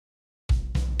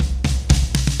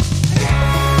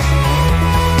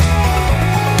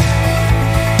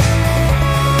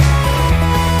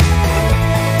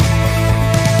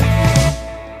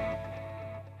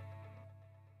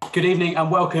Good evening and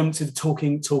welcome to the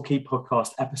Talking Torquay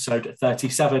podcast, episode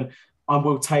 37. I'm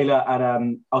Will Taylor,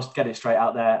 and I'll get it straight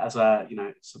out there as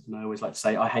something I always like to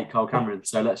say. I hate Carl Cameron,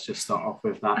 so let's just start off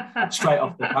with that straight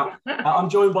off the bat. I'm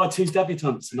joined by two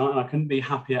debutantes tonight, and I couldn't be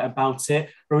happier about it.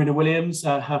 Rowena Williams,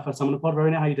 her first time on the pod.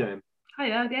 Rowena, how are you doing? Hi,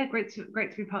 yeah, great to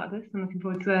be part of this. I'm looking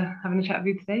forward to having a chat with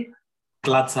you today.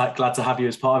 Glad to have you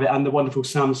as part of it, and the wonderful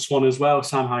Sam Swan as well.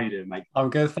 Sam, how are you doing, mate? I'm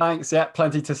good, thanks. Yeah,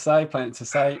 plenty to say. Plenty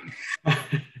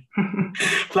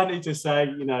to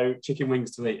say, chicken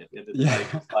wings to eat at the end of the day.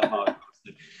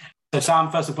 So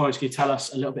Sam, first and foremost, can you tell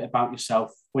us a little bit about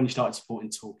yourself, when you started supporting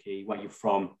Torquay, where you're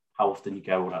from, how often you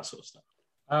go, all that sort of stuff?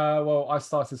 Well, I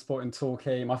started supporting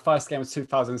Torquay. My first game was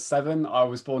 2007. I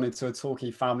was born into a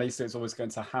Torquay family, so it's always going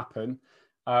to happen.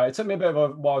 It took me a bit of a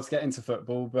while to get into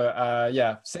football, but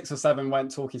 6 or 7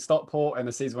 went Torquay Stockport, and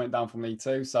the season went down from League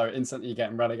Two, so instantly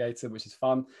getting relegated, which is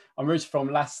fun. I'm originally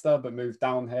from Leicester, but moved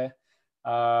down here.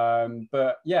 I've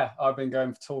been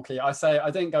going for Torquay. I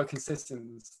didn't go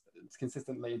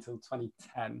consistently until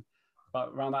 2010,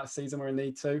 but around that season we're in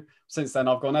League Two. Since then,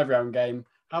 I've gone every home game.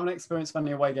 Haven't experienced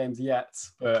many away games yet,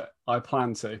 but I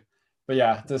plan to. But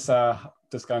yeah, just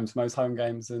going to most home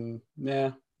games, and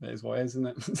yeah. It is what it is, isn't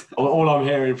it? All I'm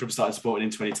hearing from starting supporting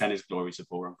in 2010 is glory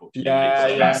support,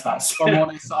 unfortunately. That's I'm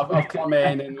honest, I've come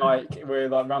in and we're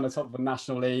around the top of the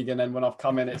National League, and then when I've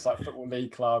come in, it's like Football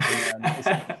League Club. And it's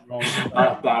wrong.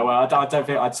 I don't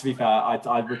think. To be fair,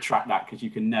 I'd retract that, because you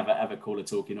can never ever call a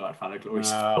Torquay United fan a glory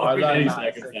support. I learned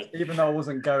that. Even though I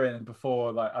wasn't going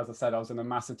before, as I said, I was in a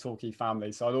massive Torquay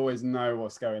family, so I'd always know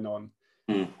what's going on.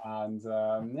 And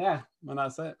and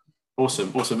that's it.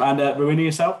 Awesome. And Rowena,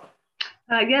 yourself?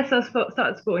 Yes, I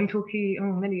started supporting Torquay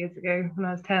many years ago when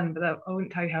I was 10, but I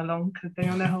wouldn't tell you how long, because then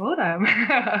you'll know how old I am.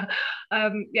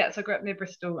 So I grew up near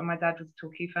Bristol, and my dad was a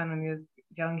Torquay fan when he was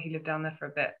young. He lived down there for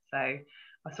a bit, so I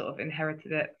sort of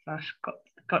inherited it.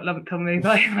 Got lumped on me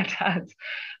by my dad.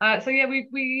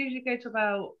 We usually go to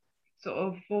about sort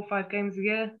of 4 or 5 games a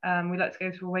year. We like to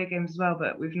go to away games as well,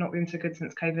 but we've not been so good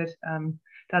since COVID.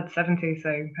 Dad's 70,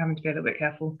 so having to be a little bit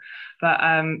careful. But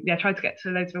tried to get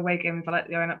to loads of away games. I like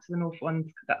going up to the north ones,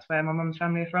 because that's where my mum's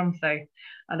family are from. So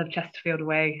I love Chesterfield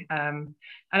away. And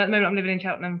at the moment I'm living in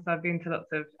Cheltenham, so I've been to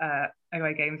lots of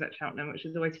away games at Cheltenham, which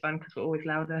is always fun, because we're always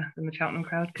louder than the Cheltenham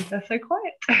crowd, because they're so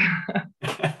quiet.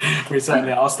 We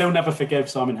certainly are. I'll still never forgive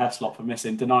Simon Heslop for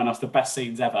denying us the best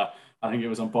scenes ever. I think it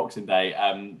was on Boxing Day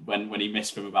when he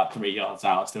missed from about 3 yards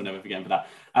out. I'll still never forget him for that.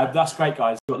 That's great,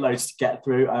 guys. We've got loads to get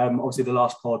through. Obviously, the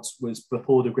last pod was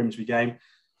before the Grimsby game,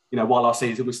 while our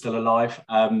season was still alive.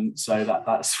 So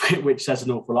that's which says an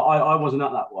awful lot. I wasn't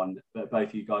at that one, but both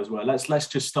of you guys were. Let's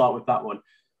just start with that one.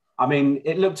 I mean,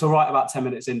 it looked all right about 10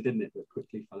 minutes in, didn't it? But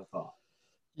quickly fell apart.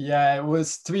 Yeah, it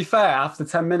was. To be fair, after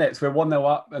 10 minutes, we're 1-0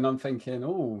 up, and I'm thinking,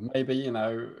 maybe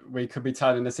we could be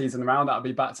turning the season around. That'll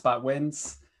be back-to-back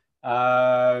wins.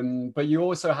 But you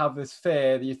also have this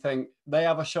fear that you think they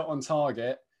have a shot on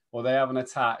target, or they have an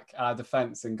attack, our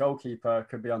defence and goalkeeper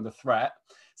could be under threat.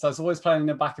 So it's always playing in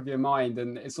the back of your mind,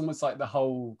 and it's almost like the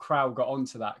whole crowd got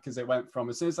onto that, because it went from,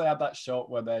 as soon as they had that shot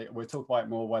where we'll talk about it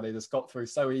more, where they just got through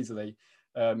so easily,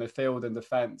 midfield and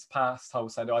defence, past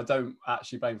wholesale. I don't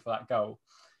actually blame for that goal.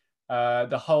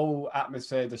 The whole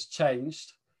atmosphere just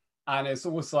changed, and it's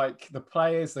almost like the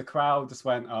players, the crowd just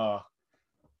went,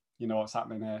 you know what's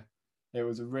happening here. It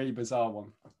was a really bizarre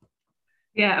one.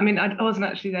 Yeah, I mean, I wasn't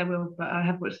actually there, Will, but I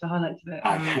have watched the highlights of it.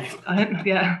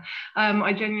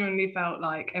 I genuinely felt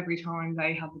like every time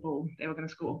they had the ball, they were going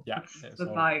to score. Yeah, it was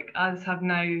like, I just have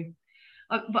no...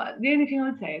 but the only thing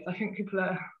I would say is I think people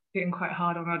are getting quite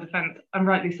hard on our defence, and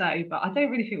rightly so, but I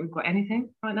don't really think we've got anything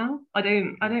right now. I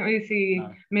don't really see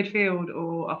midfield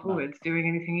or our forwards doing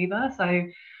anything either. So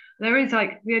there is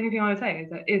the only thing I would say is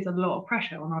there is a lot of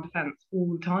pressure on our defence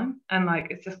all the time, and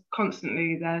it's just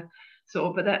constantly they're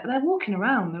walking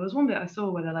around. There was one bit I saw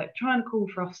where they're trying to call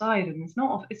for offside, and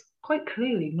it's quite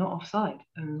clearly not offside,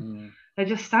 and they're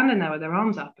just standing there with their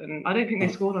arms up, and I don't think they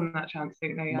scored on that chance. I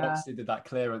think they Moxley did that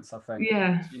clearance, I think.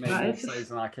 Yeah, he made more saves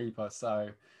than our keeper, so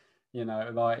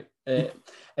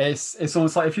it's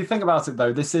almost like, if you think about it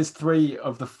though, this is 3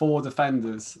 of the 4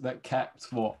 defenders that kept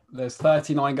there's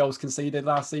 39 goals conceded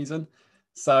last season.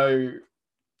 So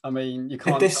I mean, you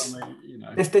can't this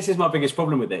is my biggest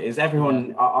problem with it, is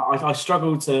everyone I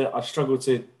struggle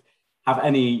to have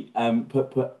any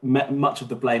put much of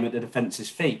the blame at the defence's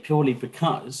feet, purely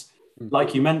because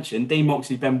like you mentioned, Dean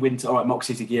Moxley, Ben Winter. All right,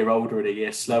 Moxley's a year older and a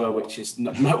year slower, which is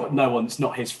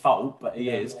not his fault, but he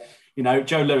is. You know,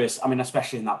 Joe Lewis, I mean,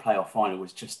 especially in that playoff final,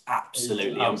 was just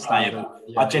absolutely unplayable.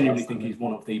 Yeah, I genuinely think he's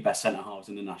one of the best centre-halves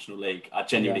in the National League. I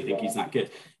genuinely think he's that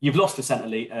good. You've lost the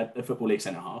Football League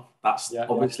centre-half. That's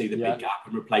obviously the big gap,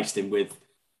 and replaced him with,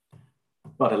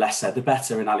 well, the less said, the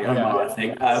better in Ali Omar, I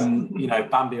think. You know,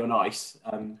 Bambi on ice.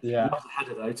 Loves a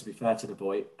header, though, to be fair to the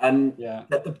boy. And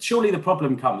surely the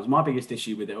problem comes, my biggest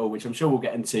issue with it all, which I'm sure we'll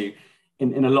get into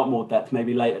in a lot more depth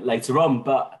maybe later on,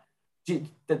 but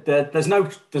there's no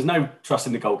trust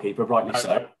in the goalkeeper, rightly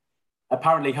so.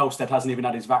 Apparently, Holstead hasn't even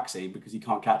had his vaccine because he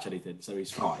can't catch anything, so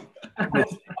he's fine. I've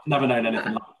never known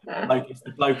anything like that.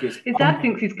 The bloke is. His dad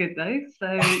thinks he's good though,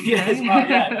 so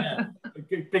yeah.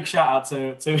 Big shout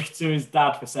out to his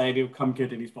dad for saying he'll come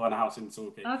good and he's buying a house in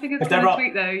Torquay. I think it's kind of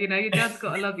sweet though. You know, your dad's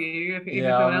got to love you if even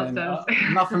someone else does.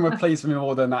 Nothing would please me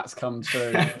more than that's come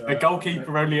true. A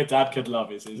goalkeeper only a dad could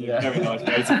love is a very nice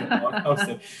way to put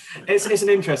it. It's an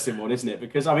interesting one, isn't it?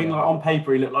 Because I mean, like, on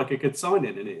paper he looked like a good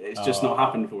signing, and it's just not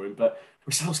happened for him. But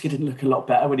Rosowski didn't look a lot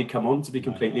better when he come on. To be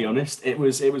completely honest, it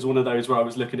was one of those where I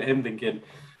was looking at him thinking,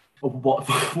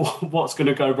 what's going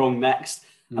to go wrong next?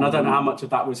 And I don't know how much of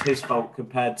that was his fault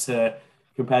compared to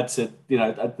you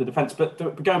know the defence. But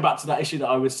going back to that issue that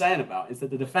I was saying about is that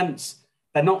the defence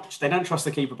they don't trust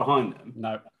the keeper behind them.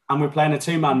 No. And we're playing a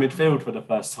 2-man midfield for the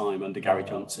first time under Gary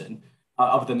Johnson,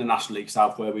 other than the National League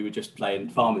South where we were just playing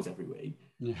Farmers every week,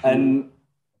 and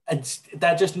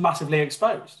they're just massively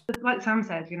exposed. Like Sam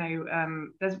said, you know,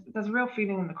 there's a real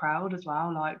feeling in the crowd as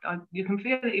well. Like you can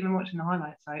feel it even watching the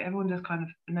highlights. Like everyone just kind of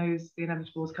knows the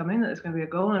inevitable is coming, that it's going to be a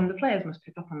goal, and the players must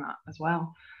pick up on that as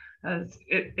well.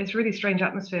 It's really strange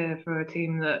atmosphere for a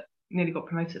team that nearly got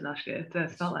promoted last year to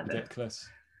start like this. Ridiculous.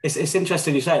 It's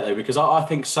interesting you say it though, because I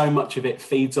think so much of it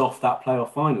feeds off that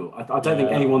playoff final. I don't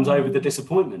think anyone's over the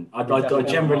disappointment. I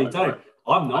generally don't.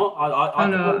 I'm not.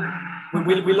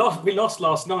 We lost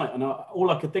last night, and all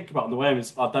I could think about on the way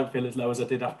was I don't feel as low as I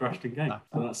did after Ashton Gate.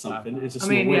 So that's something. It's a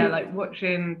small win. Like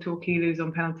watching Torquay lose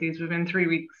on penalties within 3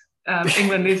 weeks.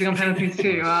 England losing on penalties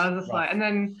too. I was just like, and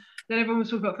then everyone was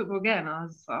talking about football again. I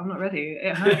was like, I'm not ready.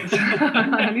 It hurts.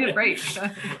 I need a break.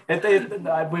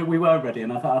 We weren't ready,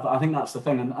 and I think that's the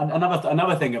thing. And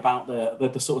another thing about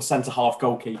the sort of centre half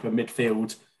goalkeeper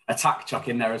midfield attack chuck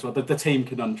in there as well. The team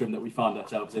conundrum that we find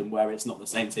ourselves in, where it's not the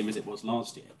same team as it was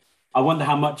last year. I wonder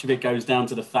how much of it goes down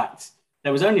to the fact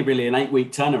there was only really an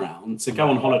 8-week turnaround to go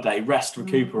on holiday, rest,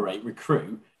 recuperate,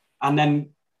 recruit, and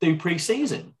then do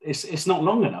pre-season. It's not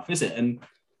long enough, is it? And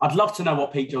I'd love to know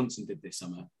what Pete Johnson did this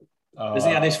summer. Has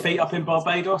he had his feet up in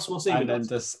Barbados? What's he doing?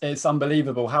 It's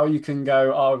unbelievable how you can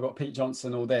go, I've got Pete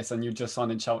Johnson, all this, and you're just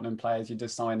signing Cheltenham players, you're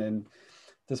just signing...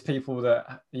 There's people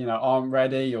that, you know, aren't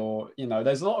ready, or, you know,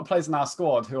 there's a lot of players in our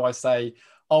squad who I say,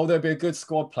 oh, they'll be a good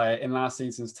squad player in last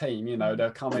season's team. You know,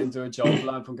 they'll come in, do a job,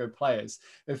 learn from good players.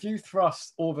 If you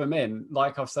thrust all of them in,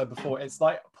 like I've said before, it's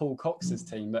like Paul Cox's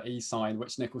team that he signed,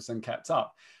 which Nicholson kept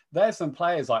up. There's some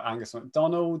players like Angus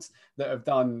MacDonald that have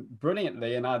done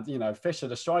brilliantly, and had, you know, Fisher,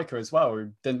 the striker as well, who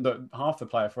didn't look half the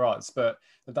player for us, but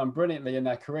they've done brilliantly in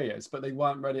their careers, but they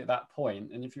weren't ready at that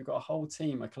point. And if you've got a whole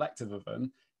team, a collective of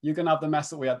them, you're going to have the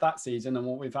mess that we had that season and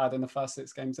what we've had in the first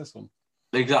 6 games this one.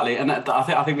 Exactly, and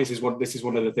I think this is one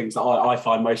of the things that I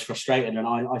find most frustrating, and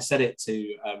I said it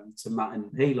to Matt and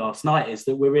he last night, is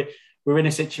that we're in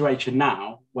a situation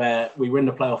now where we were in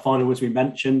the playoff final, as we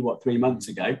mentioned, 3 months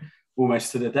ago,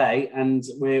 almost to the day, and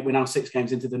we're now 6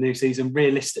 games into the new season,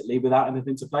 realistically, without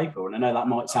anything to play for. And I know that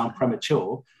might sound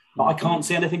premature, but I can't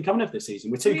see anything coming of this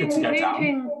season. We're too good to go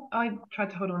down. I tried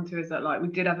to hold on to is that, like, we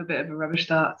did have a bit of a rubbish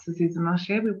start to the season last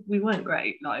year. We weren't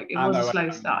great. Like, it was a slow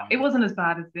start. It wasn't as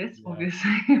bad as this,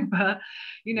 obviously, but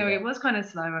you know, it was kind of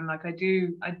slow. And like, I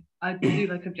do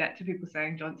like object to people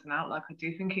saying Johnson out. Like, I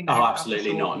do think he knows. Oh,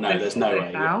 absolutely not. No, there's no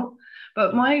way. Out.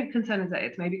 But my concern is that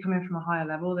it's maybe coming from a higher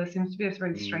level. There seems to be a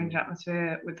really strange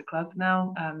atmosphere with the club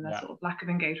now. There's sort of lack of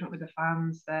engagement with the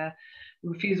fans. Their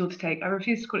refusal to take, I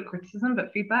refuse to call it criticism,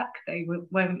 but feedback. They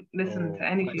won't listen to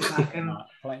any feedback. And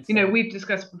you know, we've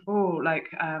discussed before, like,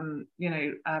 you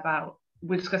know,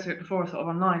 we discussed it before sort of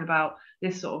online about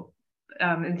this sort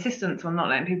of insistence on not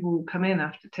letting people come in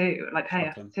after 2, like, hey,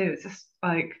 after 2. It's just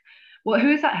like, well,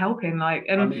 who is that helping? Like,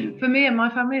 and for me and my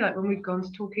family, like, when we've gone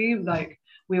to Torquay, like,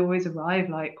 we always arrive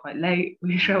like quite late.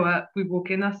 We show up, we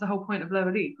walk in. That's the whole point of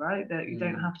lower league, right? That you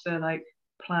don't have to like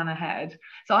plan ahead.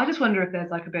 So I just wonder if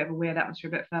there's like a bit of a weird atmosphere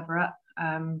a bit further up,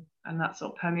 and that's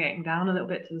sort of permeating down a little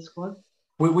bit to the squad.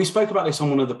 We spoke about this on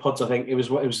one of the pods. I think it was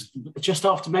just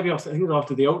after, I think it was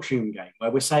after the Altrincham game,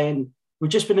 where we're saying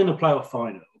we've just been in a playoff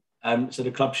final. So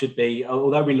the club should be,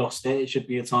 although we lost it, it should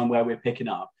be a time where we're picking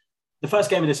up. The first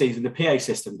game of the season, the PA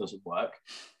system doesn't work.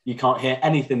 You can't hear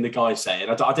anything the guys say.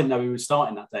 And I didn't know he was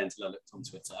starting that day until I looked on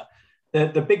Twitter.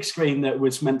 The big screen that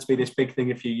was meant to be this big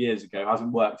thing a few years ago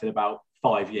hasn't worked in about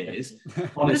 5 years.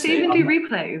 Honestly, does it even do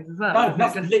replays as well? No,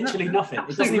 nothing, literally nothing.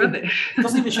 It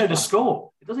doesn't even show the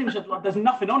score. It doesn't even show, like, there's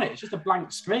nothing on it. It's just a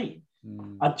blank screen.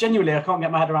 Genuinely, I can't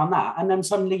get my head around that. And then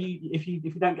suddenly, if you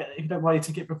don't buy a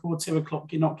ticket before 2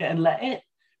 o'clock, you're not getting let in.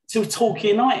 To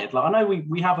Torquay United, like, I know we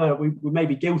may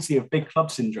be guilty of big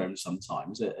club syndrome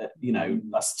sometimes.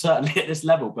 That's certainly at this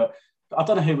level, but I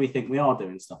don't know who we think we are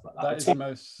doing stuff like that.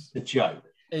 That is the joke.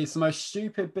 It's the most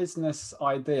stupid business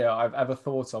idea I've ever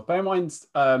thought of. Bear in mind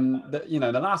that,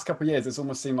 the last couple of years, it's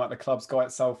almost seemed like the club's got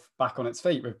itself back on its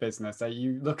feet with business. So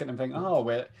you look at them and think,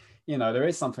 there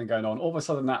is something going on. All of a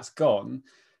sudden that's gone.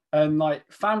 And like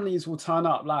families will turn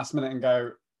up last minute and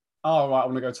go, oh, right, I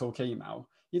want to go to Torquay now.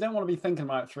 You don't want to be thinking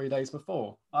about it 3 days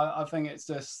before. I think it's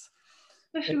just...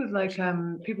 Especially with like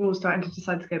people starting to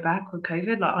decide to go back with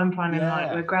COVID. Like I'm finding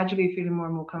like we're gradually feeling more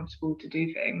and more comfortable to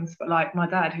do things. But like my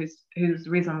dad, who's the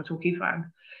reason I'm a Torquay fan,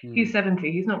 he's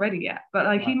 70, he's not ready yet. But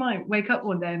like he might wake up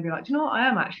one day and be like, do you know what? I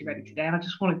am actually ready today, and I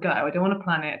just want to go. I don't want to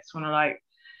plan it. I just want to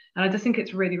and I just think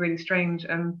it's really, really strange.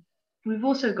 And we've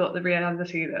also got the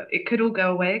reality that it could all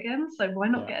go away again. So why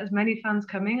not get as many fans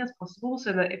coming as possible,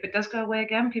 so that if it does go away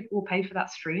again, people will pay for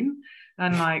that stream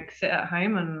and like sit at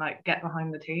home and like get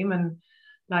behind the team. And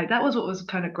like that was what was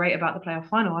kind of great about the playoff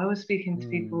final. I was speaking to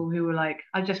people who were like,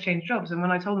 I just changed jobs, and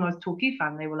when I told them I was a Torquay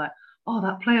fan, they were like, oh,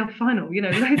 that playoff final,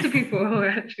 loads of people who were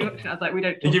actually watching. I was like, we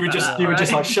don't talk about you were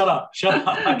just like, shut up,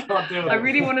 I can't do it. I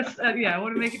really want to I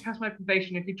want to make it past my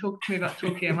probation. If you talk to me about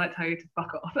Torquay, I might tell you to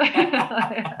fuck off.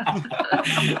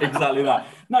 Exactly that.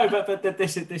 No, but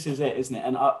this is it, isn't it?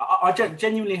 And I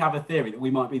genuinely have a theory that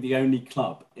we might be the only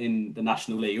club in the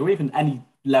National League, or even any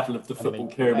level of the football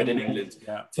pyramid in England,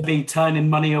 to be turning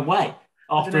money away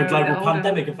after a global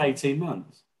pandemic of 18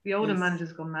 months. The older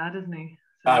manager's gone mad, hasn't he?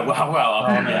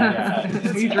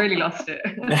 He's really lost it.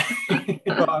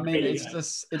 But I mean, it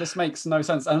just makes no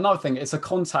sense. And another thing, it's a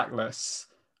contactless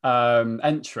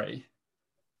entry,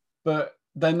 but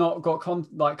they're not got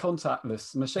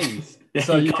contactless machines,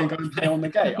 so you can go and pay on the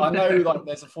gate. I know like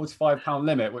there's a £45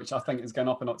 limit, which I think is going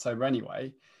up in October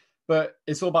anyway. But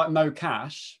it's all about no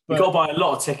cash. But, you've got to buy a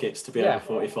lot of tickets to be over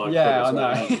 45. Yeah, I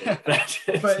know.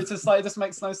 But it's just like, it just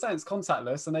makes no sense.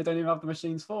 Contactless, and they don't even have the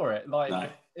machines for it.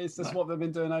 It's just what they've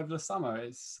been doing over the summer.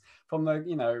 It's from the,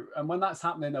 and when that's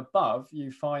happening above,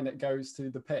 you find it goes to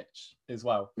the pitch as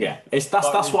well. Yeah,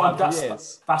 that's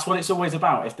what it's always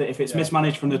about. If it's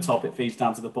mismanaged from the top, it feeds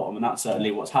down to the bottom, and that's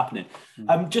certainly what's happening.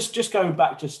 Just going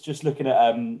back, just looking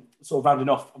at sort of rounding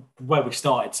off where we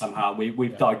started. Somehow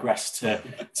we've digressed to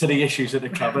the issues at the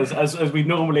club as we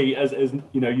normally as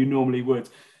you normally would.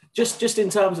 Just in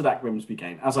terms of that Grimsby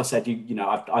game, as I said,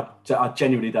 I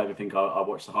genuinely don't even think I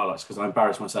watched the highlights, because I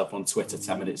embarrassed myself on Twitter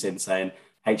 10 minutes in saying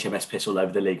HMS piss all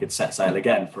over the league and set sail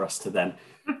again for us to then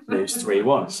lose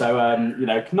 3-1. So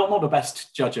not the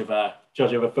best judge of a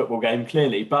football game,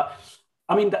 clearly, but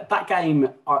I mean that game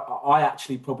I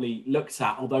actually probably looked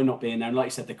at, although not being there. And like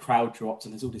you said, the crowd dropped,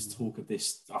 and there's all this talk of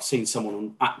this. I've seen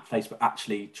someone on Facebook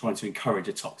actually trying to encourage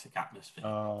a toxic atmosphere.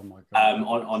 Oh my God!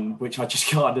 On which I just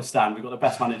can't understand. We've got the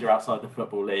best manager outside the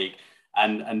Football League,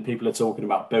 and people are talking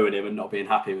about booing him and not being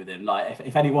happy with him. Like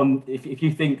if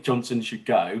you think Johnson should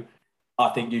go, I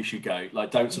think you should go.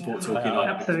 Like, don't support Torquay United.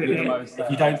 Absolutely.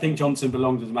 If you don't think Johnson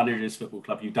belongs as a manager of this football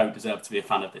club, you don't deserve to be a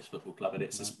fan of this football club, and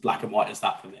it's as black and white as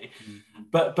that for me.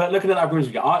 But looking at that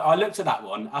Grimsby game, I looked at that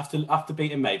one after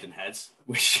beating Maidenhead,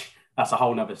 which that's a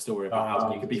whole other story about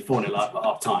how you could be 4-0 up at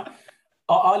half time.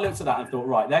 I looked at that and thought,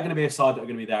 right, they're going to be a side that are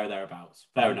going to be there or thereabouts.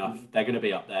 Fair enough. They're going to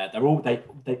be up there.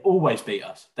 They always beat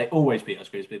us. They always beat us,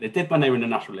 Grimsby. They did when they were in the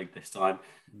National League this time,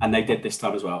 and they did this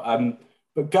time as well.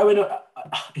 But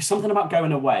it's something about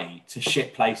going away to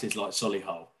shit places like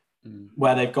Solihull,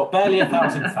 where they've got barely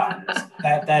 1,000 fans.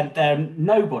 They're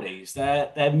nobodies.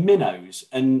 They're minnows.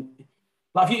 And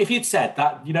like if you'd said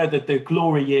that, the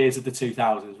glory years of the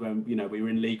 2000s when we were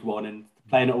in League One and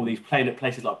playing at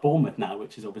places like Bournemouth now,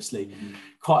 which is obviously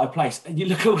quite a place. And you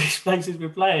look at all these places we're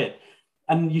playing,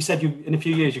 and you said in a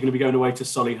few years you're going to be going away to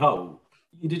Solihull.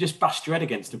 You'd have just bashed your head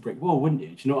against a brick wall, wouldn't you?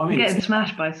 Do you know what I mean? Getting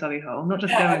smashed by Solihull, not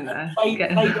just going there. Played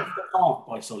off the park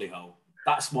by Solihull.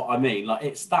 That's what I mean. Like,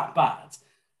 it's that bad.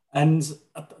 And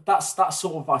that's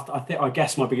sort of, I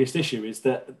guess my biggest issue is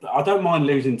that I don't mind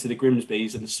losing to the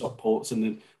Grimsbys and the Stockports,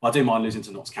 and I do mind losing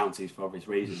to Notts Counties for obvious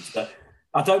reasons. But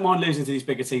I don't mind losing to these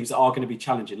bigger teams that are going to be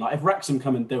challenging. Like if Wrexham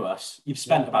come and do us, you've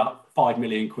spent about £5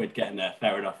 million getting there.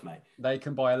 Fair enough, mate. They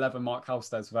can buy 11 Mark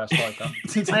Halsteads for their striker.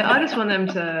 I just want them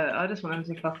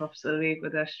to fuck off to the league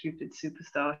with their stupid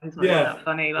superstar who's not that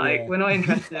funny. Like we're not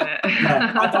interested in it.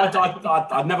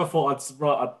 I never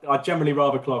thought I'd generally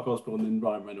rather Clark Osborne than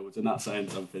Ryan Reynolds, and that's saying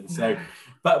something. So,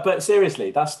 but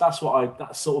seriously, that's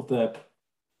sort of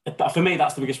for me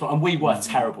that's the biggest problem. And we were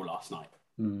terrible last night.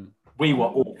 We were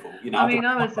awful. I mean,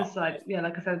 I was just like,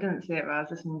 like I said, I didn't see it, but I was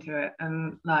listening to it,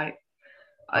 and like,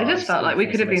 I just felt like we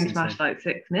could have been smashed like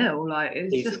 6-0. Like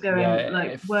it's just going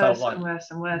like worse and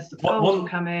worse and worse. The goals were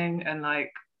coming, and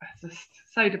like it's just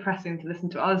so depressing to listen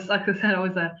to. I was like I said, I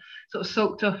was sort of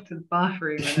sulked off to the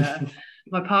bathroom, and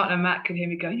my partner Matt could hear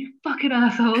me go, "You fucking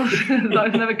assholes!"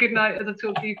 Like, have a good night as a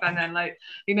Torquay fan. Then like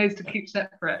he knows to keep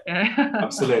separate. Yeah,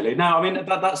 absolutely. No, I mean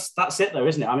that's it though,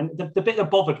 isn't it? I mean the bit that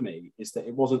bothered me is that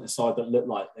it wasn't a side that looked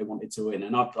like they wanted to win.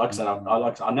 And like I said,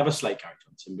 I never slate Gary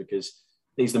Johnson because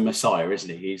he's the Messiah, isn't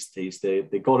he? He's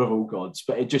the God of all gods.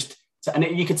 But it just, and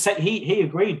you could say he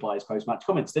agreed by his post-match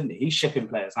comments, didn't he? He's shipping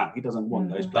players out. He doesn't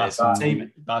want those players on the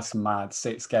team. That's mad.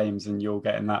 6 games and you're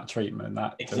getting that treatment.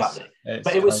 Exactly.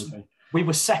 But it was. We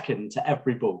were second to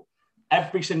every ball.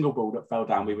 Every single ball that fell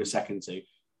down, we were second to.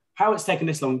 How it's taken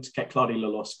this long to get Claudio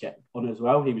Lelos get on as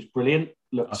well. He was brilliant.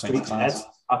 Looked streets ahead.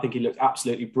 I think he looked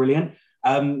absolutely brilliant.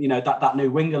 That new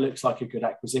winger looks like a good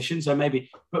acquisition. So maybe,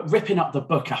 but ripping up the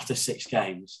book after 6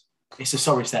 games, it's a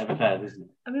sorry state of affairs, isn't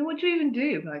it? I mean, what do you even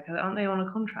do? Like, aren't they on a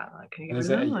contract? Like, can you get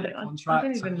rid of them? I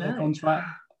don't even know. Contract?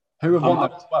 Who would want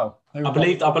that as well?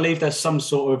 I believe there's some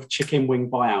sort of chicken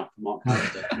wing buyout for Mark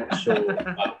Hallister. I'm not sure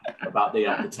about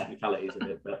the technicalities of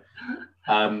it, but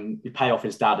you pay off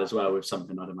his dad as well with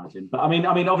something, I'd imagine. But I mean,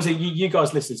 obviously, you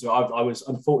guys listened to it. I was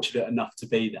unfortunate enough to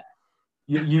be there.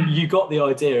 You got the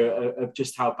idea of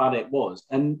just how bad it was,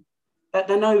 and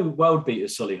they're no world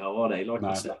beaters, Solihull, are they? Like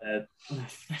I said, they're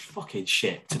fucking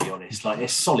shit, to be honest. Like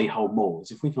it's Solihull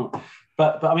Moors. If we can't.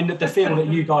 But I mean, the feel that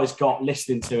you guys got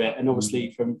listening to it, and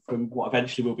obviously from what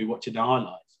eventually we'll be watching the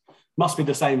highlights, must be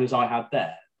the same as I had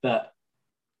there. That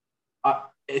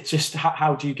it's just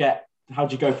how do you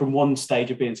go from one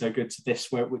stage of being so good to this,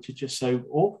 which is just so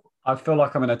awful. I feel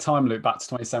like I'm in a time loop back to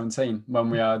 2017 when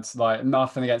we had like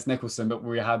nothing against Nicholson, but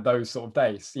we had those sort of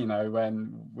days,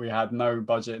 when we had no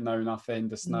budget, no nothing,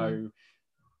 just no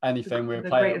anything. We were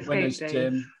playing at Winners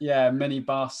Gym, mini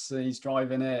bus, he's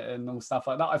driving it and all stuff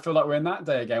like that. I feel like we're in that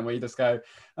day again where you just go,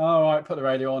 all right, put the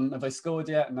radio on. Have they scored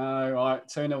yet? No. All right,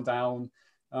 2-0 down.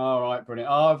 All right,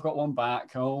 brilliant. Oh, I've got one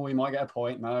back. Oh, we might get a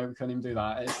point. No, we couldn't even do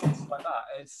that. It's like that.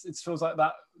 It feels like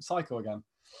that cycle again.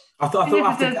 I thought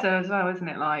it does so as well, isn't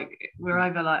it? Like we're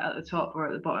either like at the top or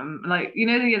at the bottom. Like the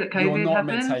year that COVID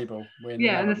happened. Mid-table.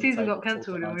 And the season got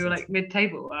cancelled, and we were like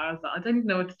mid-table. I was like, I don't even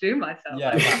know what to do myself.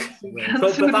 Yeah,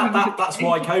 but that's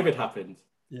why COVID happened.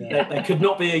 Yeah. There could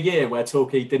not be a year where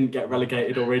Torquay didn't get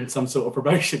relegated or in some sort of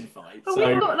promotion fight. But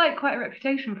we've got like quite a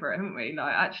reputation for it, haven't we?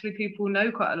 Like actually people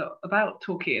know quite a lot about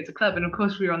Torquay as a club. And of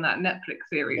course we were on that Netflix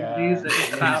series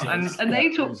and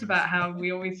they talked about how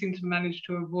we always seem to manage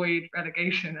to avoid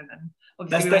relegation, and then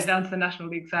obviously we went down to the National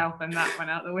League South and that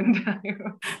went out the window.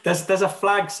 There's a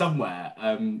flag somewhere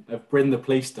of Bryn the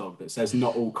police dog that says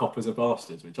not all coppers are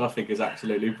bastards, which I think is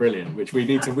absolutely brilliant, which we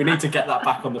need to get that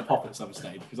back on the pop at some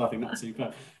stage, because I think that's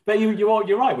superb. But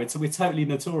you're right. We're totally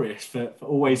notorious for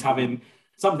always having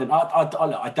something.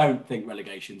 I don't think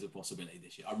relegation's a possibility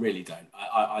this year. I really don't.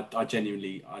 I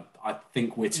genuinely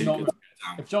think we're too good to go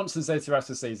down. If Johnson's there the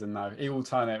rest of the season, though, he will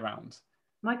turn it around.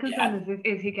 My concern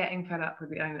is he getting fed up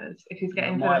with the owners? If he's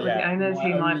getting fed up with the owners,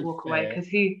 he might walk away, because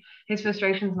his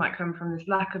frustrations might come from this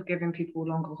lack of giving people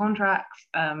longer contracts,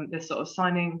 this sort of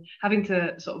signing, having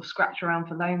to sort of scratch around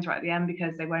for loans right at the end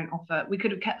because they won't offer. We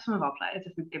could have kept some of our players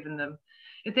if we'd given them.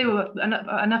 If they were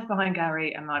enough behind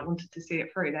Gary and like wanted to see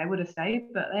it through, they would have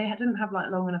stayed, but they didn't have like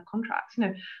long enough contracts.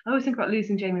 I always think about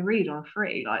losing Jamie Reid on a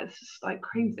free. Like it's just like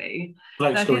crazy.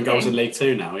 Like scoring goals in League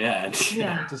Two now,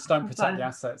 Just don't protect the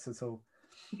assets at all.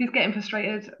 If he's getting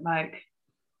frustrated, like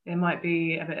it might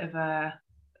be a bit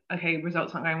of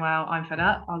results aren't going well, I'm fed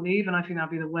up, I'll leave, and I think that'd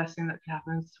be the worst thing that could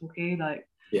happen to Torquay.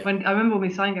 When I remember when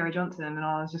we signed Gary Johnson, and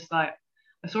I was just like,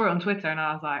 I saw it on Twitter, and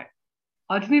I was like,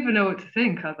 I didn't even know what to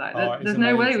think. I was like, there's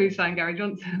no way we signed Gary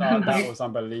Johnson. No, that was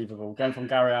unbelievable. Going from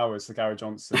Gary Hours to Gary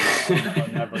Johnson, I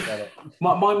never get it.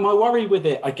 My worry with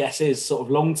it, I guess, is sort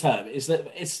of long term. Is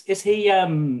that he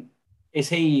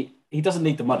doesn't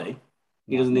need the money.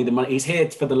 He doesn't need the money. He's here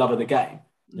for the love of the game.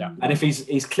 Yeah. And if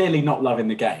he's clearly not loving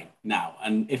the game now,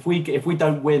 and if we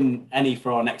don't win any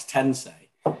for our next 10, say,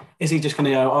 is he just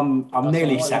going to go? I'm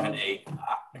nearly 70.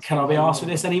 Can I be asked for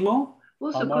this anymore?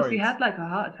 Also, I'm of course, he worried. had like a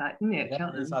heart attack, didn't he, at Yeah,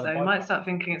 Cheltenham? he's had a So he bike might attack. start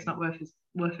thinking it's not worth his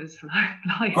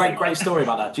life. Great story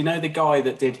about that. Do you know the guy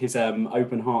that did his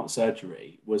open heart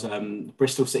surgery was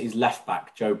Bristol City's left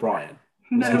back, Joe Bryan?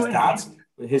 It was No his way. dad.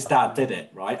 His dad did it,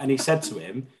 right? And he said to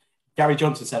him, Gary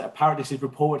Johnson said, apparently this is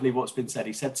reportedly what's been said.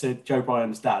 He said to Joe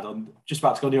Bryan's dad, on just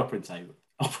about to go on the operating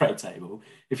table,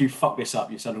 if you fuck this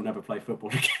up, your son will never play football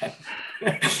again.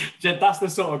 That's the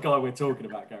sort of guy we're talking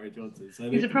about, Gary Johnson. So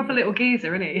He's a proper little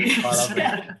geezer, isn't he? I love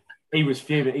it. he was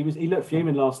fuming. He looked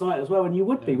fuming last night as well, and you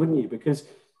would be, wouldn't you? Because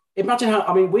imagine how.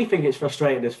 I mean, we think it's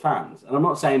frustrating as fans, and I'm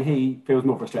not saying he feels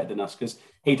more frustrated than us because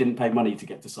he didn't pay money to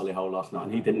get to Solihull last night,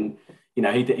 and he didn't. You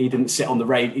know, he didn't sit on the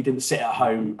radio. He didn't sit at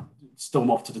home,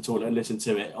 storm off to the toilet, and listen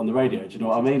to it on the radio. Do you know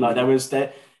what I mean? Like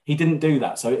he didn't do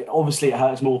that. So obviously it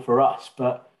hurts more for us,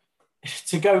 but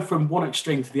to go from one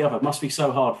extreme to the other must be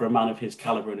so hard for a man of his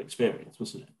caliber and experience,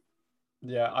 wasn't it?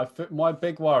 Yeah, my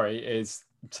big worry is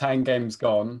 10 games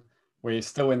gone, we're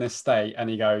still in this state, and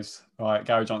he goes, right,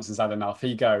 Gary Johnson's had enough.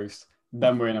 He goes,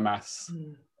 then we're in a mess.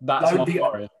 That's my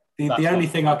worry. The only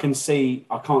thing I can't see,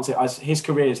 his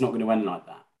career is not going to end like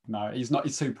that. No, he's not.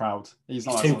 He's too proud. He's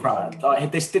too proud.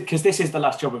 Like because this is the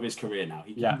last job of his career now.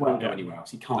 He won't go anywhere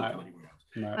else. He can't go anywhere else.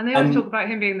 No. And they always talk about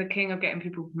him being the king of getting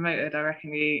people promoted. I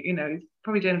reckon he's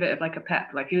probably doing a bit of like a pep.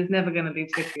 Like he was never going to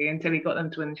leave City until he got them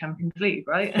to win the Champions League,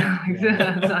 right?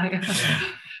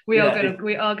 We are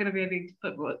going to be a league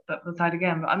football side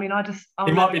again. But I mean,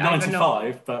 It might be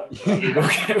 95, but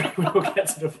we'll get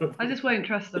to the football. I just won't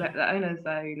trust the owners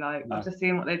though. Like I've just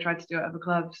seen what they tried to do at other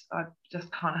clubs. I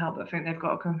just can't help but think they've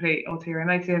got a complete ulterior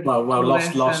motive. Well,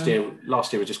 last year was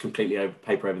just completely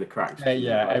paper over the cracks.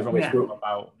 Everyone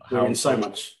about we're in so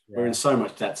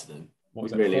much debt to them. What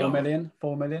was it? Really 4 million?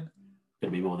 4 million?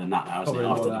 Going to be more than that now, isn't it?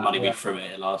 After the money we threw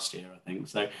at it last year, I think.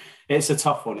 So it's a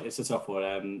tough one.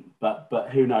 But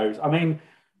who knows? I mean,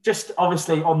 just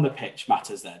obviously on the pitch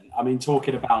matters then. I mean,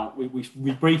 talking about,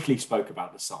 we briefly spoke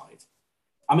about the side.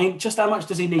 I mean, just how much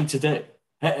does he need to do?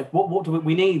 What do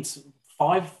we need?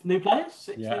 5 new players?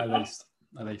 6 new players?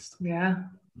 At least. Yeah.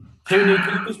 2 new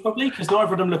keepers probably, because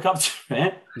neither of them look up to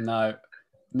it. No.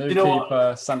 New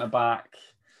keeper, centre-back.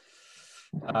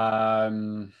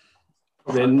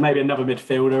 Probably maybe another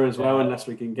midfielder as well, unless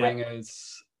we can get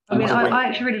wingers. I mean, I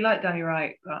actually really like Danny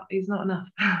Wright, but he's not enough.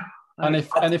 And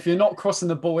if you're not crossing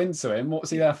the ball into him,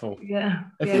 what's he there for? Yeah.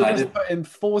 If you're just putting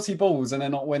 40 balls and they're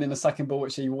not winning the second ball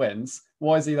which he wins,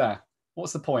 why is he there?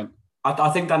 What's the point?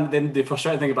 I think the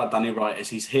frustrating thing about Danny Wright is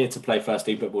he's here to play first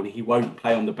team football and he won't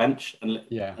play on the bench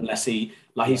unless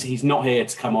he's not here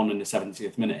to come on in the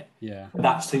 70th minute. Yeah.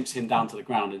 That suits him down to the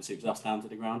ground and suits us down to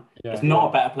the ground. Yeah. There's not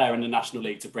a better player in the National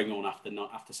League to bring on after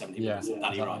 70 minutes than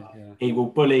Danny Wright. Yeah. He will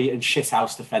bully and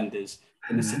shithouse defenders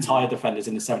and tired defenders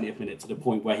in the 70th minute to the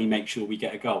point where he makes sure we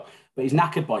get a goal. But he's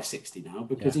knackered by 60 now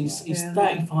because he's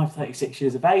 35, 36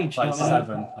 years of age.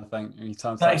 37, I think. He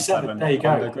turns 37. There you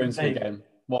go. The Grimsby game.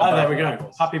 There we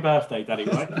go. Happy birthday, Danny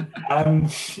Wright.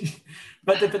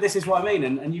 But this is what I mean,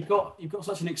 and you've got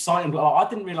such an exciting. I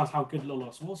didn't realise how good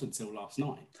Lolos was until last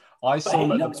night. I saw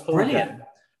him at the Pool game.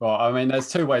 Well, I mean, there's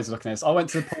 2 ways of looking at this. I went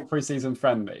to the Pool pre-season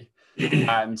friendly,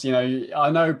 and I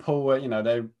know Pool.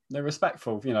 They're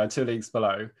respectful. 2 leagues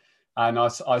below, and I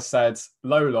said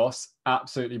Lolos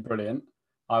absolutely brilliant.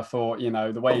 I thought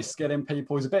the way he's skilling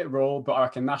people is a bit raw, but I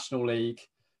reckon National League,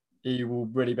 he will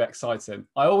really be exciting.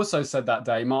 I also said that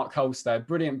day, Mark Holstead,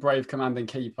 brilliant, brave, commanding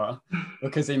keeper,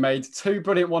 because he made 2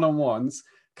 brilliant one-on-ones,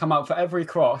 come out for every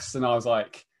cross, and I was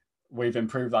like, we've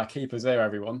improved our keepers here,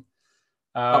 everyone.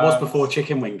 That was before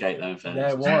Chicken Wing Gate, though, in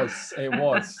fairness. Yeah, it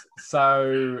was.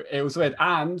 So it was weird.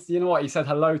 And you know what? He said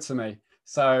hello to me,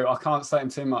 so I can't say him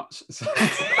too much.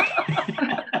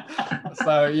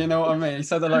 So you know what I mean? He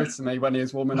said hello to me when he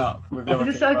was warming up with the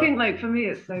other keeper. I think, for me,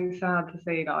 it's so sad to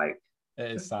see,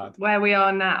 it is sad where we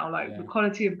are now, the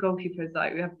quality of goalkeepers,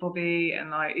 we have Bobby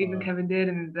and even Kevin Dearden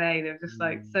in the day, they're just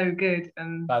so good.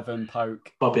 And Bevan, Poke,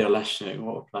 Bobby Oleshnik,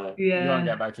 what a player. You won't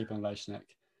get better keeper than Oleshnik.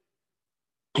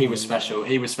 He was special,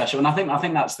 and I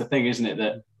think that's the thing, isn't it,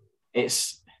 that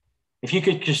it's, if you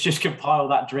could just compile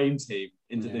that dream team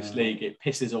into this league, it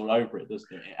pisses all over it,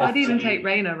 doesn't it? I'd even take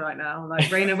Reina right now.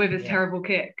 Reina with his terrible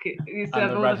kick. He used to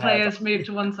have all the players move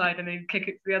to one side and he'd kick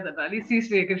it to the other, but at least he used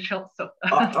to be a good shot stopper.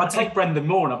 I'd take Brendan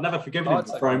Moore, and I've never forgiven him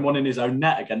for throwing one in his own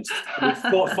net against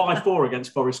 5-4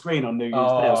 against Forest Green on New Year's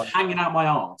Day. I was hanging out my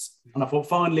arse, and I thought,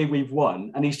 finally we've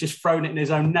won, and he's just thrown it in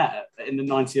his own net in the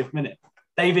 90th minute.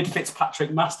 David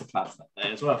Fitzpatrick masterclass that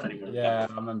day as well. If anyone I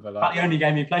remember that. That's the only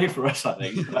game he played for us, I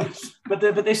think. but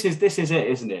this is it,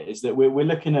 isn't it? Is that we're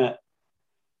looking at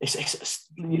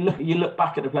you look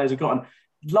back at the players we've got, and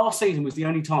last season was the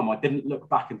only time I didn't look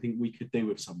back and think we could do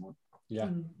with someone. Yeah.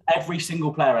 Every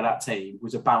single player of that team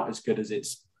was about as good as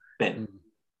it's been.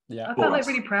 Yeah. I felt like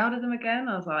really proud of them again.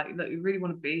 I was like, look, we really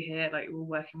want to be here. Like, we're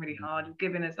working really hard,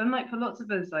 giving us, and like for lots of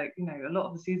us, like, you know, a lot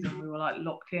of the season we were like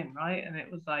locked in, right? And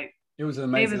it was like, it was an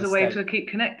amazing gave us a way to keep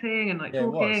connecting and like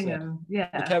talking, and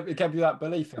it gave you that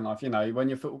belief in life. You know, when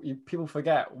people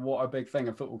forget what a big thing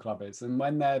a football club is, and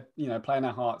when they're, you know, playing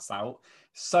their hearts out,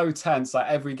 so tense. Like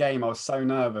every game, I was so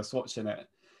nervous watching it.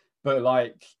 But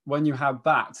like when you have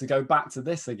that, to go back to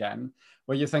this again,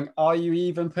 where you think, are you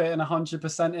even putting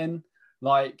 100% in?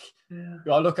 Like,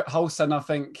 I look at Holstead and I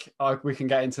think, we can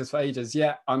get into this for ages.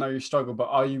 Yeah, I know you struggle, but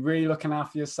are you really looking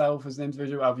after yourself as an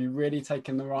individual? Have you really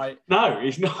taken the right? No,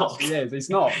 he's not. He is. He's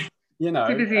not. You know,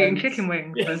 too busy eating chicken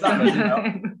wings. Yeah, exactly. You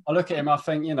know, I look at him, I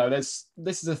think, you know, this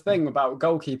is a thing about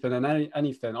goalkeeping and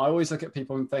anything. I always look at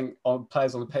people and think, on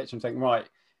players on the pitch and think, right,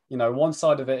 you know, one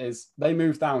side of it is they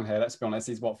move down here. Let's be honest.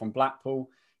 He's from Blackpool.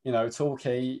 You know,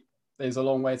 Torquay is a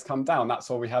long way to come down. That's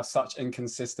why we have such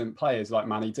inconsistent players like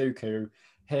Manny Duku.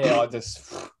 Here,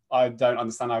 I don't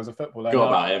understand how as a footballer. Go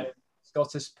about him.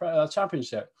 Scottish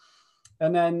Championship.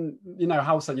 And then, you know,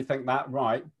 how so you think that,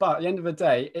 right? But at the end of the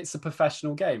day, it's a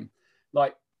professional game.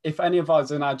 Like, if any of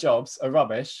us in our jobs are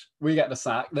rubbish, we get the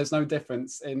sack. There's no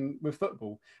difference with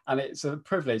football. And it's a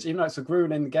privilege. Even though it's a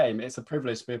grueling game, it's a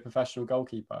privilege to be a professional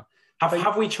goalkeeper.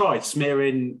 Have we tried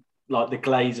smearing like the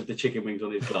glaze of the chicken wings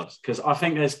on his gloves? Because I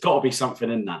think there's got to be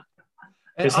something in that.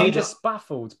 I'm just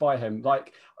baffled by him.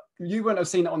 Like, you wouldn't have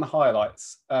seen it on the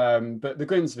highlights, but the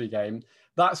Grimsby game,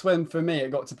 that's when, for me,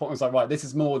 it got to the point where I was like, right, this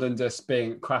is more than just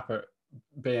being crap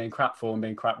form,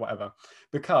 being crap, whatever.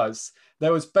 Because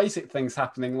there was basic things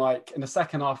happening, like in the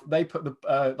second half, they put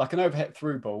the like an overhit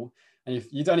through ball, and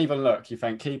you don't even look. You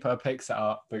think keeper picks it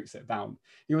up, boots it down.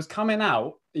 He was coming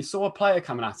out, he saw a player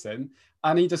coming at him,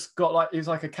 and he just got like, he was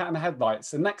like a cat in the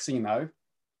headlights. And next thing you know,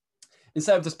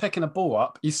 instead of just picking a ball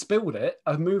up, he spilled it,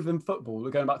 a moving football,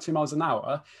 going about 2 miles an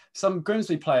hour. Some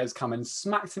Grimsby players come and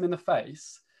smacked him in the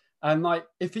face. And like,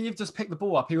 if he just picked the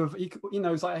ball up, he you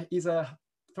know, he's a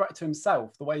threat to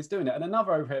himself, the way he's doing it. And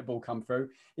another overhit ball come through,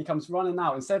 he comes running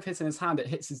out. Instead of hitting his hand, it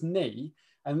hits his knee.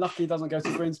 And luckily, he doesn't go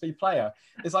to Grimsby player.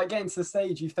 It's like getting to the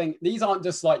stage, you think, these aren't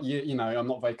just like, you know, I'm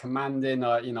not very commanding,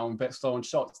 you know, I'm a bit slow on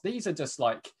shots. These are just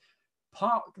like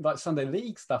like Sunday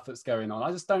League stuff that's going on.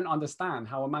 I just don't understand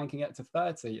how a man can get to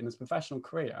 30 in his professional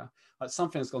career. Like,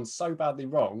 something has gone so badly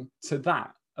wrong to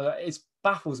that. It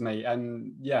baffles me.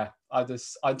 And yeah, I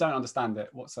don't understand it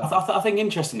whatsoever. I think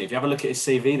interestingly, if you have a look at his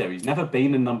CV though, he's never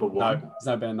been a number one. No, he's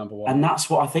never been a number one. And that's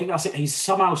what I think, that's it. He's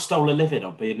somehow stole a living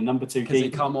on being a number two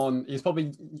keeper. He's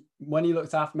probably, when he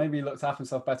looked after, maybe he looked after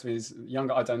himself better when he's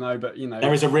younger, I don't know, but you know.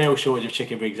 There is a real shortage of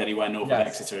chicken wings anywhere north of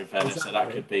Exeter in fairness, exactly. So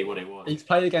that could be what it was. He's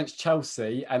played against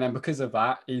Chelsea, and then because of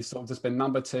that, he's sort of just been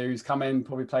number two. He's come in,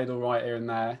 probably played all right here and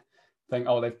there. Think,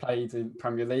 oh, they've played in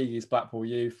Premier League, he's Blackpool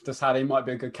youth, just had, he might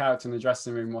be a good character in the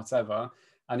dressing room, whatever.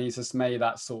 And he's just made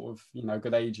that sort of, you know,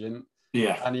 good agent.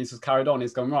 Yeah. And he's just carried on.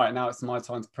 He's gone, right, now it's my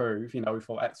time to prove, you know, we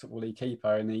thought ex-Football League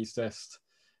keeper, and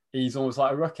he's almost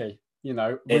like a rookie, you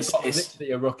know. It's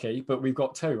literally a rookie, but we've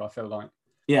got two, I feel like.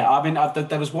 Yeah, I mean,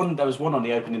 there was one on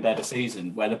the opening day of the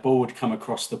season where the ball would come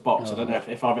across the box. Oh, I don't know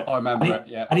if I remember it,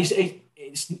 yeah. And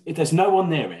there's no one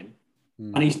near him.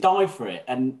 And he's dived for it,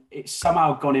 and it's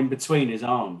somehow gone in between his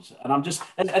arms. And I'm just,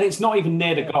 and it's not even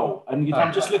near the goal. And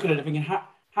I'm just looking at it thinking,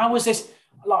 how was this?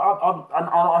 Like,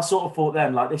 I sort of thought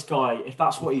then, like, this guy, if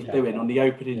that's what he's doing on the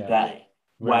opening day,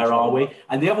 where are we?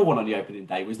 And the other one on the opening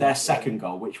day was their second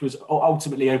goal, which was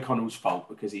ultimately O'Connell's fault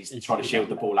because he's trying to shield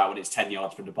the ball out when it's 10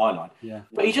 yards from the byline. Yeah.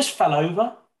 But he just fell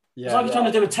over. It's like he's trying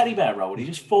to do a teddy bear roll, and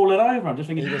he's just fallen over. I'm just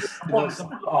thinking,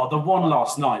 the one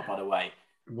last night, by the way.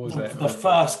 The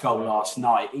first goal last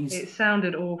night. It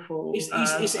sounded awful.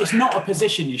 It's not a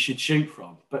position you should shoot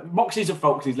from. But Moxie's at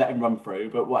fault because he's let him run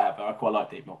through. But whatever, I quite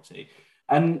like Deep Moxie.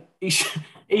 And he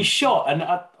shot. And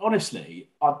honestly,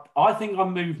 I think I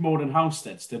moved more than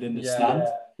Halstead stood in the stand.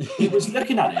 Yeah. He was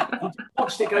looking at it. He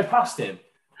watched it go past him.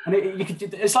 And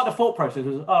it's like the thought process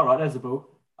was, all right, there's the ball.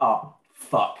 Oh,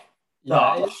 fuck.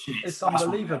 Yeah, it's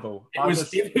unbelievable.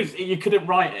 You couldn't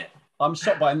write it. I'm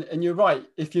shocked by it. And you're right.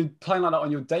 If you're playing like that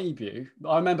on your debut,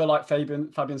 I remember like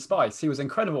Fabian Spice, he was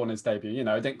incredible on his debut. You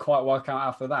know, it didn't quite work out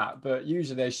after that, but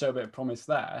usually they show a bit of promise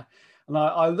there. And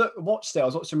I watched it. I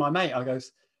was watching my mate. I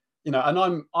goes, you know,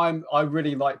 and I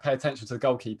really like pay attention to the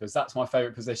goalkeepers. That's my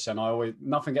favorite position.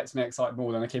 Nothing gets me excited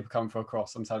more than a keeper coming for a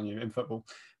cross. I'm telling you, in football.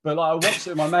 But like, I watched it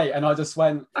with my mate, and I just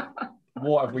went,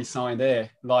 what have we signed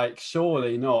here? Like,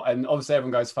 surely not. And obviously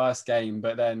everyone goes first game,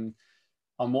 but then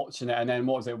I'm watching it, and then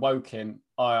what was it, Woking?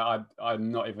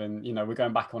 I'm not even, you know, we're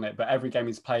going back on it, but every game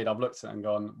he's played, I've looked at it and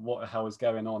gone, what the hell is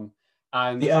going on?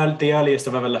 And the earliest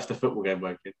I've ever left a football game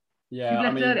working. Yeah,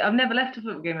 early. I've never left a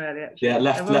football game early, actually. Yeah,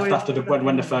 left after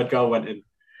when the third goal went in.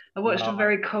 I watched a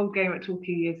very cold game at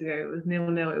Torquay years ago. It was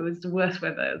 0-0. It was the worst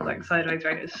weather. It was like sideways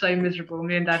rain. It was so miserable.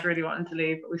 Me and Dad really wanted to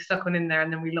leave, but we stuck on in there,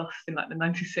 and then we lost in like the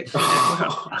 96th minute. We were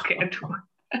like, fuck it at all.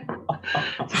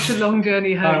 Such a long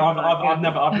journey home. No,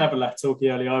 I've never left Torquay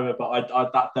early either, but I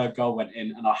that third goal went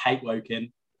in, and I hate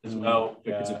Woking as well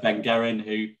because of Ben Guerin,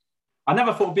 who I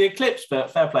never thought would be eclipsed,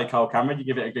 but fair play, Carl Cameron, you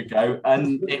give it a good go.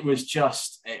 And it was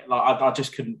just I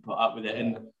just couldn't put up with it.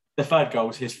 And the third goal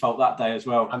was his fault that day as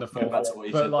well. And the fourth. That's what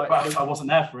he said. But I wasn't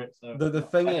there for it. So. The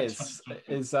thing is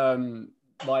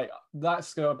like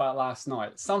that's about last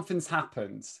night. Something's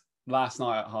happened last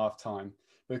night at halftime,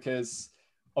 because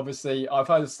obviously I've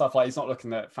heard stuff like he's not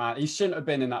looking at fans. He shouldn't have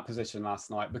been in that position last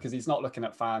night because he's not looking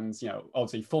at fans. You know,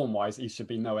 obviously form-wise, he should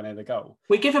be nowhere near the goal.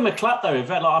 We give him a clap though.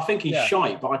 Like, I think he's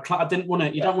shy, but I didn't want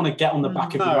to. You don't want to get on the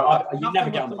back of you. You never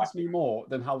get on the back. Me more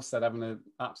than Halstead having an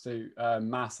absolute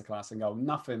masterclass and goal.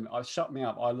 Nothing. Shut me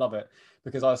up. I love it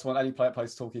because I just want any player that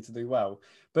plays Torquay to do well.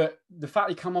 But the fact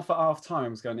he come off at half time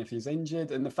was going if he's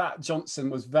injured, and the fact Johnson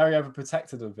was very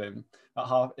overprotected of him at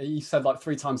half. He said like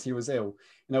 3 times he was ill.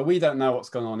 You know, we don't know what's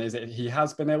going on. Is it he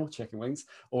has been ill, chicken wings,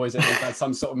 or is it he's had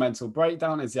some sort of mental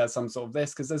breakdown? Is he had some sort of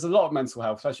this? Because there's a lot of mental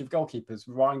health, especially with goalkeepers.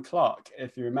 Ryan Clark,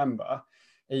 if you remember,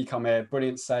 he come here,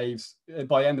 brilliant saves.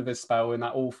 By the end of his spell in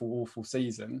that awful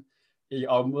season,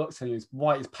 I looked at him, he was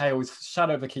white, he's pale, he's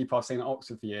shadow of the keeper I've seen at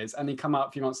Oxford for years, and he come out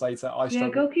a few months later.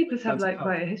 Goalkeepers have like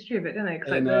quite a history of it, don't they?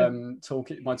 In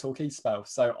my Torquay spell,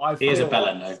 so I he is a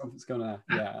bellend though. Something's gonna,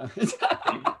 yeah.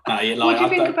 What do you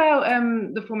think about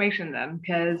the formation then?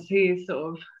 Because he's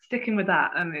sort of sticking with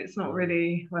that, and it's not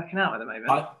really working out at the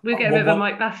moment. We're getting a bit of a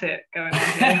Mike Bassett going on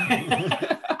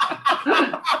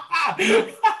here.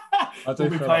 We'll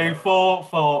be playing 4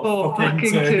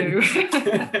 fucking 2.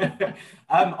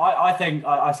 I think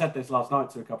I said this last night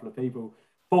to a couple of people.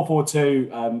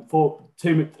 4-4-2,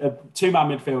 two-man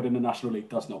midfield in the National League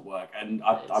does not work, and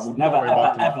I will never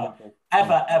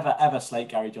ever slate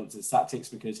Gary Johnson's tactics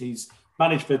because he's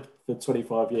managed for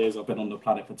 25 years. I've been on the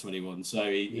planet for 21,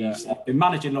 so he's been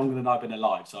managing longer than I've been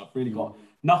alive. So I've really got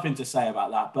nothing to say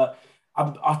about that, but.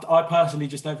 I personally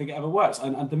just don't think it ever works,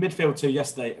 and the midfield 2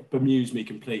 yesterday bemused me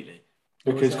completely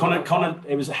because Connor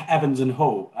it was Evans and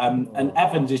Hall, and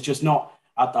Evans is just not.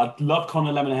 I love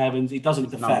Connor Lemon-Evans. He doesn't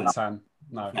defend.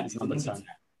 He's number 10.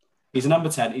 He's a number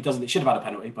 10. He doesn't. He should have had a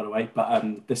penalty, by the way,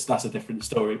 but that's a different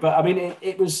story. But I mean,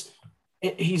 he's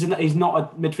not a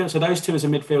midfield. So those 2 as a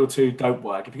midfield 2 don't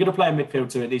work. If you're going to play a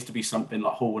midfield 2, it needs to be something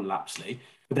like Hall and Lapsley.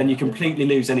 But then you completely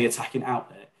lose any attacking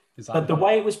outlet. Exactly. But the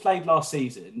way it was played last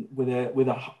season, with a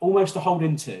almost a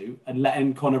holding 2 and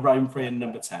letting Connor roam free in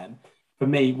number 10, for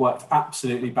me worked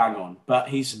absolutely bang on. But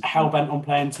he's hell bent on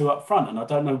playing 2 up front, and I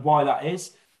don't know why that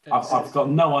is. I've got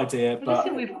no idea. But I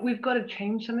think we've got to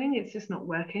change something. It's just not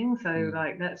working. So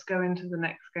like, let's go into the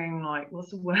next game. Like,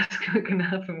 what's the worst going to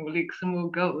happen? We'll leak some more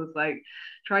goals. Like,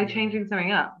 try changing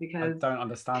something up because I don't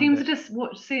understand. Teams are just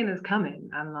seeing us coming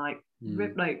and like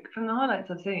like from the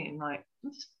highlights I've seen, like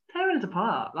it's tearing us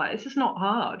apart. Like, it's just not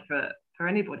hard for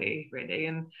anybody really.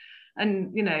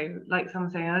 And you know, like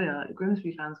someone saying earlier, like the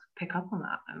Grimsby fans pick up on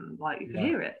that, and like you can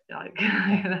hear it. Like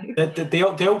the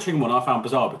Altrincham one I found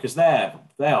bizarre because they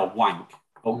are wank.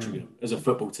 Altrincham as a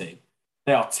football team,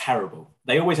 they are terrible.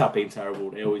 They always have been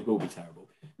terrible. They always will be terrible.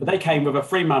 But they came with a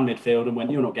 3-man midfield and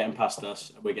went, "You're not getting past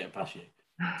us, we're getting past you."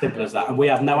 Simple as that. And we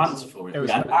had no answer for it. We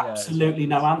had absolutely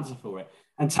no answer for it.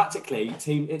 And tactically,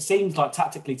 it seems like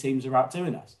teams are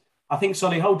outdoing us. I think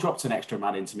Solihull dropped an extra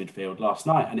man into midfield last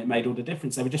night and it made all the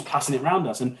difference. They were just passing it around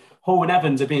us, and Hall and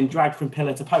Evans are being dragged from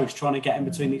pillar to post trying to get in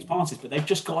between these passes, but they've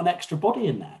just got an extra body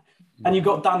in there. And you've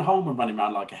got Dan Holman running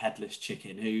around like a headless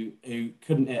chicken who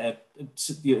couldn't hit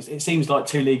it seems like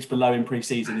 2 leagues below in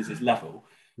pre-season is his level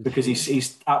because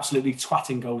he's absolutely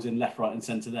twatting goals in left, right and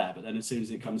centre there. But then as soon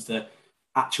as it comes to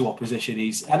actual opposition, he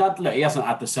hasn't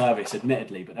had the service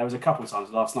admittedly, but there was a couple of times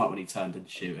last night when he turned and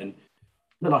shoot and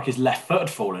looked like his left foot had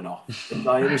fallen off. It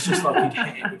was just like he'd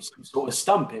hit it with some sort of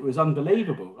stump. It was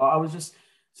unbelievable. I was just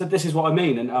said, this is what I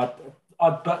mean. And I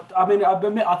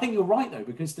think you're right though,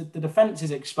 because the defence is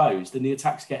exposed and the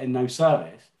attack's getting no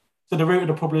service. So the root of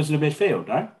the problem is in the midfield,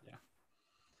 no?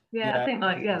 Yeah, I think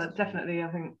that's definitely. I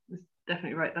think it's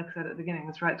definitely right. Like I said at the beginning,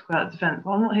 it's right to go out of defence.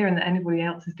 Well, I'm not hearing that anybody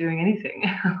else is doing anything.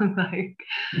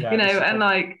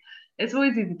 It's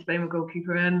always easy to blame a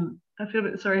goalkeeper, and I feel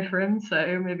a bit sorry for him,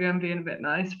 so maybe I'm being a bit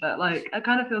nice, but like I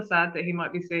kind of feel sad that he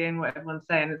might be seeing what everyone's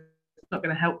saying. It's not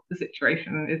going to help the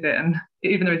situation, is it? And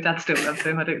even though his dad still loves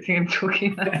him, I don't see him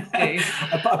talking like Steve.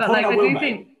 But like, I do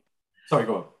think. Sorry,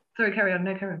 go on. Sorry, carry on.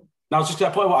 No, carry on. Now, I was just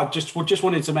going to point out, I just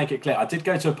wanted to make it clear. I did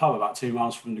go to a pub about 2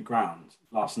 miles from the ground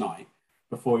last night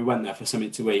before we went there for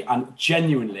something to eat, and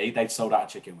genuinely, they'd sold out of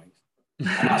chicken wings.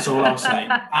 And that's all I'll say.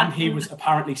 And he was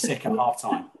apparently sick at half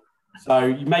time. So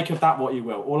you make of that what you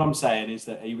will. All I'm saying is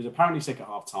that he was apparently sick at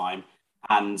half time,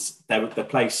 and the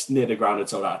place near the ground had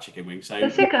sold out of chicken wings. So the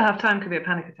sick at half time could be a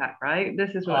panic attack, right?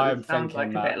 This is what it sounds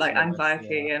like, a bit like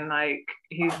anxiety, yeah. and like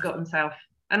he's got himself.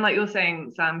 And like you're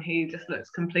saying, Sam, he just looks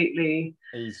completely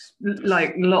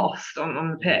like lost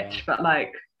on the pitch. Yeah. But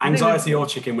like anxiety or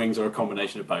chicken wings or a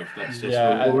combination of both. Let's just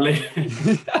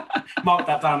mark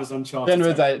that down as uncharted. At the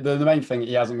end of the day, the main thing,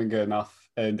 he hasn't been good enough,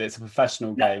 and it's a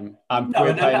professional game, and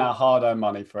we're paying our hard-earned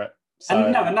money for it. So.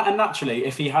 And naturally,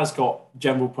 if he has got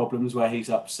general problems where he's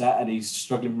upset and he's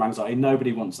struggling with anxiety,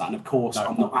 nobody wants that. And of course,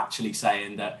 I'm not actually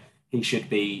saying that he should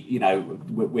be,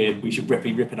 we should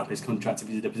be ripping up his contract if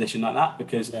he's in a position like that,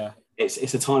 because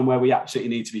it's a time where we absolutely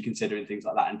need to be considering things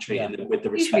like that and treating them with the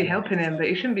respect. You should be helping him, but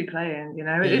he shouldn't be playing.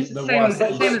 It's the same as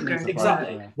going.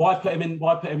 Exactly. Yeah. Why put him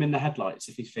in the headlights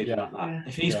if he's feeling like that? Yeah.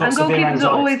 If he's got and goalkeepers are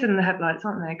always in the headlights,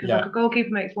 aren't they? Because like a goalkeeper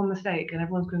makes one mistake and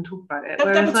everyone's going to talk about it.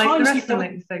 Whereas like the rest of them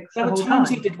make mistakes. There were times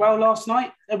he did well last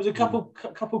night. There was a couple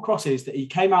crosses that he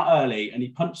came out early and he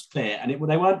punched clear, and they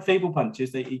weren't feeble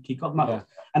punches. He got them up,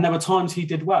 and there were times he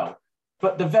did well.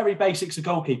 But the very basics of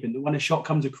goalkeeping, that when a shot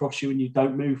comes across you and you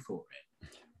don't move for it,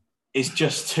 is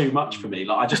just too much for me.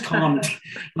 Like, I just can't.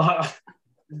 Like,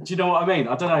 do you know what I mean?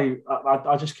 I don't know.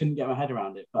 I just couldn't get my head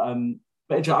around it.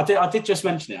 But I did just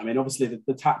mention it. I mean, obviously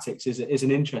the tactics is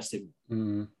an interesting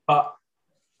one. But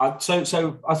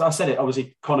so as I said it,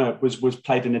 obviously Connor was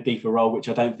played in a deeper role, which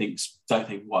I don't think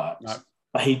works. No.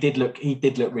 But he did look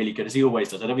really good, as he always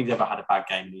does. I don't think he's ever had a bad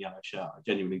game in the yellow shirt. I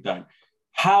genuinely don't.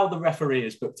 How the referee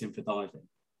has booked him for diving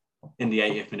in the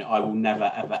 80th minute, I will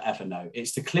never, ever, ever know.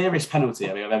 It's the clearest penalty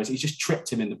I've ever seen. He's just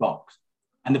tripped him in the box.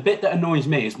 And the bit that annoys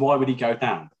me is, why would he go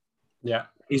down? Yeah.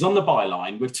 He's on the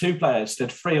byline with two players stood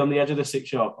free on the edge of the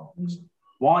 6-yard box.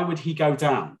 Why would he go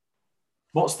down?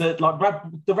 What's the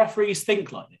referees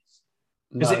think like this?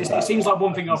 Because it seems like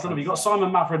one thing after another. You've got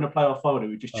Simon Mather in the playoff final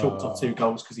who just chalked off 2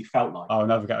 goals because he felt like I'll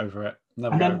never get over it.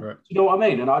 Over it. You know what I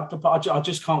mean? And I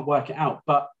just can't work it out.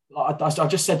 But I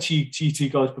just said to you two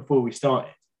guys before we started,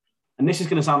 and this is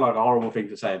going to sound like a horrible thing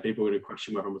to say, and people are going to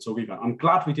question whether we're talking about. I'm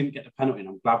glad we didn't get the penalty, and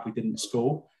I'm glad we didn't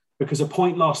score, because a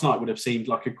point last night would have seemed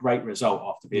like a great result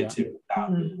after being 2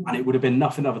 down, and it would have been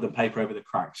nothing other than paper over the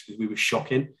cracks, because we were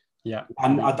shocking. Yeah.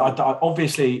 And I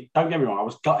obviously, don't get me wrong, I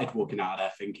was gutted walking out of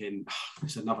there thinking,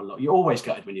 it's another lot. You're always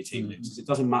gutted when your team loses. It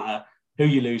doesn't matter who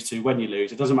you lose to, when you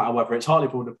lose. It doesn't matter whether it's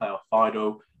Hartlepool in the playoff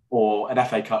final or an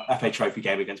FA Trophy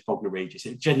game against Bognor Regis.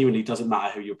 It genuinely doesn't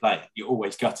matter who you're playing. You're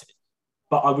always gutted.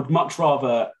 But I would much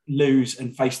rather lose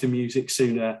and face the music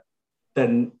sooner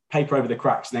than paper over the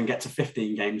cracks and then get to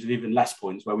 15 games with even less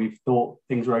points where we've thought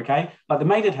things were okay. Like the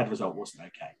Maidenhead result wasn't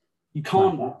okay. You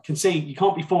can't concede. You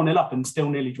can't be 4-0 up and still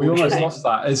nearly draw. We almost lost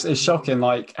that. It's shocking,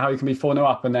 like how you can be 4-0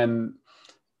 up and then,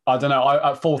 I don't know,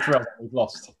 at 4-3 we've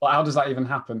lost. Like, how does that even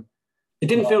happen? It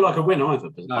didn't feel like a win either,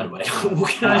 by the way.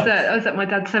 I was at my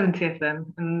dad's 70th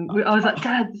then, and I was like,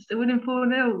 Dad, they're winning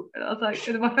 4-0. And I was like,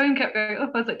 and my phone kept going off.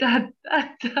 I was like, Dad.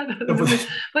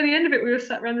 By the end of it, we were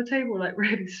sat around the table like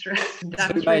really stressed, and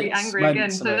Dad was really angry again.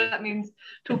 So that means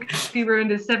Torquay ruined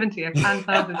his 70th and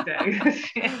Father's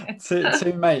Day.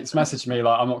 Two mates messaged me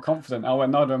like, I'm not confident. I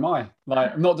went, neither am I.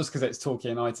 Like, not just because it's Torquay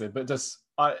United, but just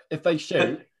if they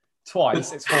shoot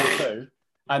twice, it's 4-2,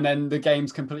 and then the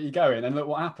game's completely going, and look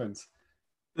what happens.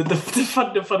 The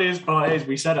funniest part is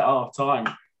we said at half time,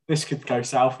 this could go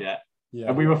south yet. Yeah.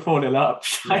 And we were 4-0 up.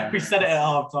 Yeah. We said it at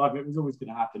half time, it was always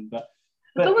going to happen. But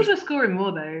as long as we're scoring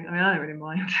more, though, I mean, I don't really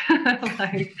mind.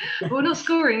 But we're not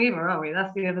scoring either, are we?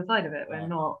 That's the other side of it. We're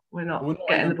not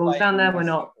getting the balls down there. We're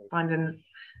not finding.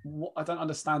 I don't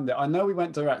understand it. I know we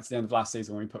went direct to the end of last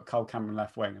season when we put Cole Cameron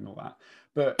left wing and all that.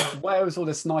 But where was all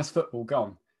this nice football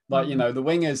gone? Like, the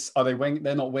wingers, are they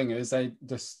they're not wingers. They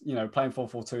just, playing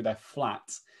 4-4-2, they're flat.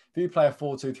 If you play a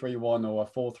 4-2-3-1 or a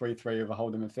 4-3-3 with a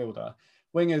holding midfielder,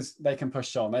 wingers, they can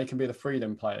push on. They can be the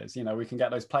freedom players. We can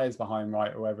get those players behind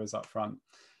right, whoever's up front.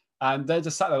 And they're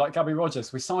just sat there like Gabby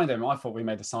Rogers. We signed him. I thought we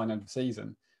made the sign of the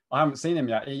season. I haven't seen him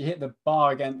yet. He hit the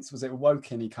bar against, was it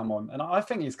Woking he come on? And I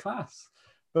think he's class.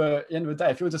 But at the end of the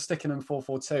day, if you're just sticking him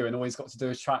 4-4-2 and all he's got to do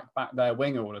is track back their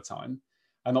winger all the time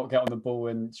and not get on the ball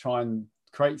and try and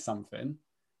create something.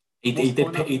 He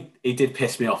did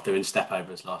piss me off doing step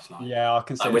overs last night. Yeah, I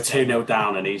can see. Like, we're 2-0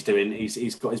 down and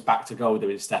he's got his back to goal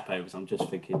doing step overs. I'm just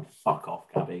thinking, fuck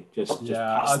off, Gabby. Just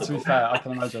to be fair, I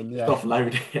can imagine. Yeah,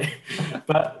 offload it.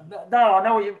 But no, I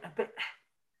know what you. But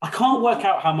I can't work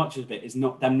out how much of it is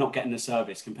not them not getting the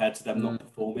service compared to them not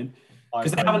performing,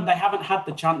 because they haven't had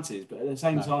the chances. But at the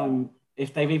same time,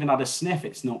 if they've even had a sniff,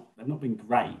 they've not been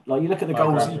great. Like you look at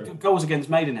the goals against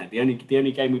Maidenhead, the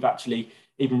only game we've actually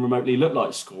even remotely looked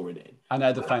like scoring in. And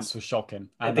their defence was shocking.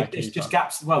 And it's just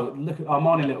gaps. Well, look at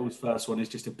Armani Little's first one. Is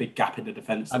just a big gap in the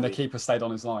defence. And the keeper stayed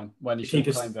on his line when he should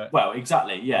have claimed it. Well,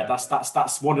 exactly. Yeah,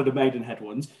 that's one of the Maidenhead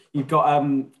ones. You've got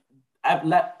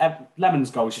Lemon's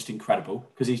goal is just incredible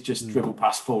because he's just dribbled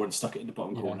past four and stuck it in the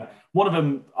bottom corner. One of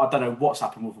them, I don't know what's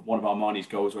happened with one of Armani's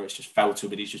goals where it's just fell to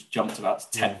him and he's just jumped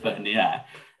about 10 foot in the air.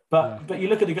 But you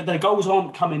look at the goals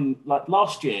aren't coming like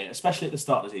last year, especially at the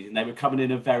start of the season. They were coming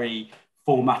in a very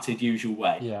formatted, usual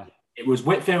way. Yeah. It was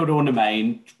Whitfield on the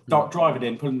main, driving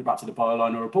in, pulling it back to the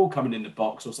byline, or a ball coming in the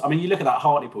box. I mean, you look at that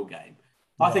Hartlepool game.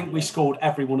 I think we scored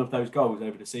every one of those goals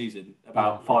over the season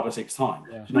about 5 or 6 times.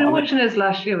 Yeah. Watching us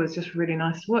last year was just really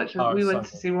nice to watch. We went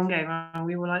to see one game and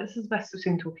we were like, this is the best we've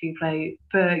seen Torquay play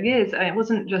for years. And it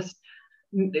wasn't just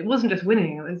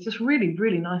winning, it was just really,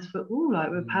 really nice football. Like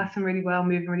we were passing really well,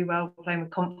 moving really well, playing with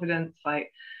confidence.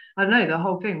 Like, I don't know, the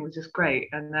whole thing was just great.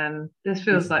 And then this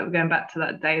feels like we're going back to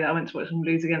that day that I went to watch them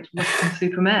lose against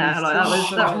Western-super-Mare. Like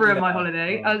that ruined my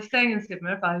holiday. I was staying in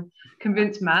Sidmouth. I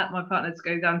convinced Matt, my partner, to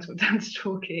go down to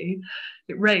Torquay.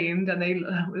 It rained, and it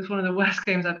was one of the worst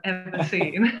games I've ever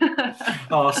seen.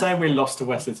 Saying we lost to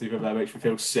Western-super-Mare makes me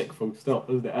feel sick. Full stop,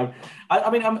 doesn't it? I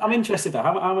mean, I'm interested though.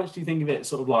 How much do you think of it?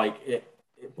 Sort of like it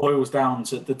boils down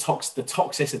to the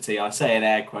toxicity. I say in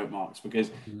air quote marks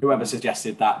because whoever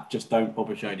suggested that, just don't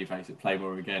bother showing your face at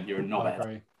Playmore again. You're a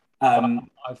knobhead.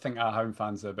 I think our home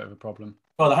fans are a bit of a problem.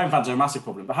 Well, the home fans are a massive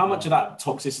problem. But how much of that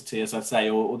toxicity, as I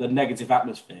say, or the negative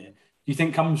atmosphere, do you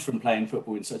think comes from playing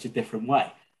football in such a different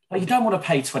way? Like you don't want to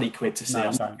pay 20 quid to see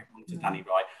us to Danny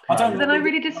Wright. I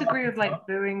really disagree with like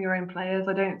booing your own players.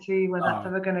 I don't see where that's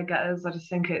ever going to get us. I just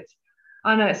think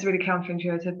I know it's really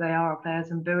counterintuitive. They are our players,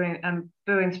 and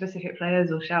booing specific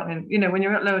players or shouting. You know, when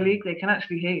you're at lower league, they can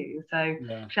actually hear you. So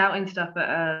shouting stuff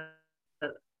at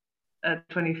a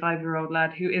 25-year-old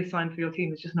lad who is signed for your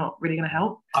team is just not really going to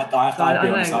help.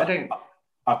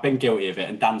 I've been guilty of it,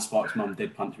 and Dan Sparks' mum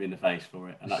did punch me in the face for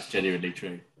it, and that's genuinely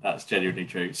true.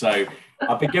 So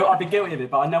I've been guilty of it,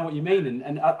 but I know what you mean,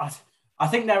 and I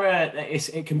think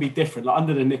it can be different. Like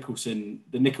under the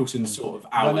Nicholson sort of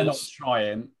hours. When they're not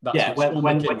trying.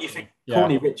 When you think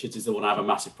Courtney Richards is the one I have a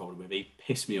massive problem with. He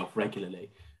pissed me off regularly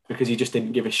because he just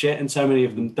didn't give a shit, and so many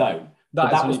of them don't.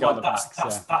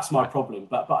 That's my problem.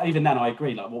 But even then, I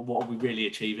agree. Like, what are we really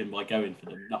achieving by going for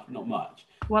them? Not much.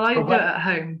 Well, I do it at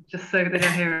home just so they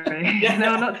don't hear me.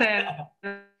 No, I'm not saying.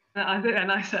 I think they're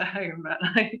nice at home, but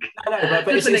like,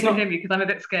 but just so they can hear me because I'm a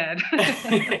bit scared.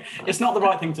 It's not the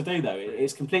right thing to do, though.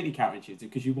 It's completely counterintuitive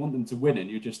because you want them to win and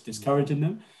you're just discouraging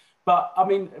them. But I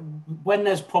mean, when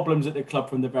there's problems at the club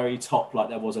from the very top, like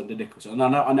there was under Nicholson,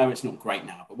 and I know it's not great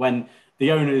now, but when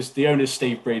the owners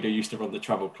Steve Breeder used to run the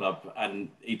travel club, and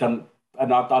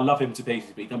I love him to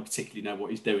pieces, but he doesn't particularly know what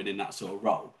he's doing in that sort of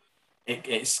role.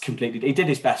 It's completely. He did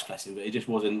his best, bless him, but it just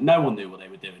wasn't. No one knew what they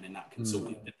were doing in that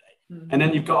consortium, did they? And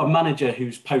then you've got a manager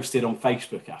who's posted on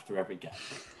Facebook after every game,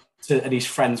 and he's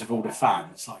friends with all the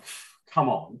fans. Like, come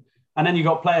on. And then you've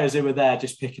got players who are there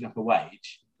just picking up a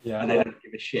wage, and they don't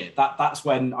give a shit. That's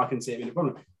when I can see it being a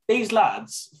problem. These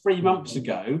lads, 3 months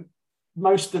ago,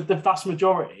 the vast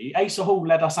majority, Asa Hall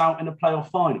led us out in a playoff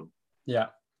final. Yeah.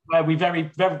 Where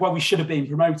we should have been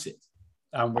promoted.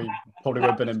 And we probably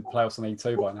would have been in playoffs on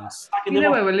E2 by now. You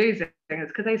know where we're losing?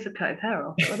 It's because Asa cut his hair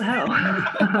off. What the hell?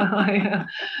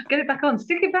 Get it back on.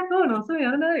 Stick it back on or something.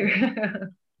 I don't know.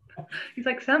 He's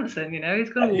like Samson, he's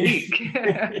got a week.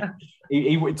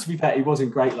 To be fair, he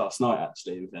wasn't great last night,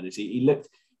 actually, in fairness. He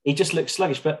just looked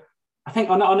sluggish. But I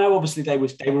know obviously they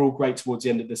were all great towards the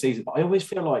end of the season, but I always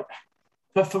feel like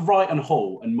for Wright and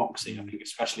Hall and Moxie, I think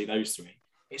especially those three,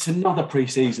 it's another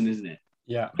pre-season, isn't it?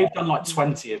 Yeah, we've done like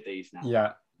 20 of these now.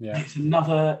 Yeah. It's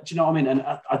another. Do you know what I mean? And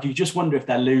I do just wonder if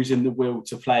they're losing the will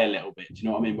to play a little bit. Do you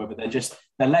know what I mean? Whether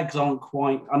their legs aren't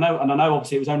quite. I know.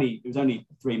 Obviously, it was only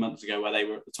 3 months ago where they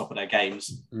were at the top of their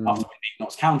games after we beat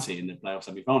Notts County in the playoff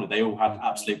semi-final. They all had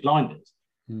absolute blinders.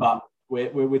 But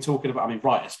we're talking about. I mean,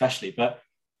 right, especially. But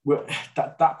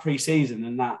that pre-season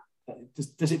and that.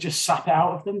 Does it just sap it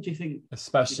out of them, do you think?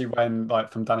 Especially when, like,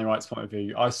 from Danny Wright's point of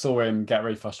view, I saw him get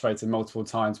really frustrated multiple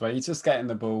times where he's just getting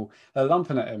the ball, they're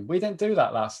lumping at him. We didn't do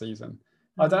that last season.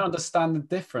 I don't understand the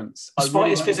difference. Despite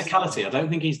his physicality, I don't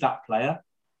think he's that player.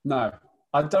 No.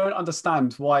 I don't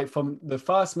understand why from the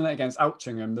first minute against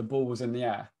Altrincham, the ball was in the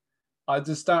air. I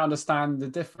just don't understand the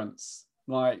difference.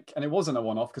 Like, and it wasn't a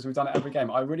one-off because we've done it every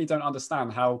game. I really don't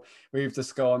understand how we've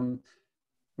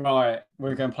right,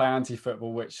 we're going to play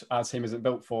anti-football, which our team isn't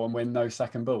built for, and win no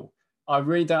second ball. I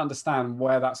really don't understand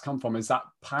where that's come from. Is that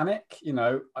panic? You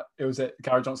know, was it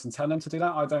Gary Johnson telling them to do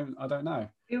that? I don't know.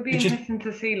 It'll be interesting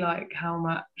to see like how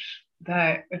much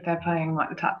if they're playing like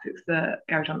the tactics that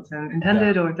Gary Johnson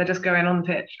intended, or if they're just going on the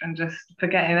pitch and just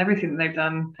forgetting everything that they've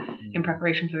done in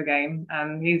preparation for the game,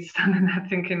 and he's standing there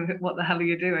thinking, "What the hell are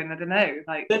you doing?" I don't know.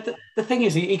 Like the thing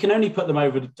is, he can only put them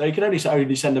over. He can only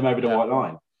send them over the white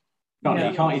line.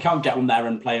 He can't get on there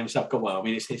and play himself. Well, I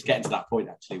mean, it's getting to that point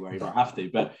actually where he might have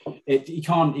to, but he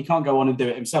can't go on and do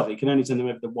it himself. He can only send them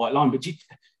over the white line. But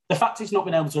the fact he's not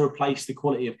been able to replace the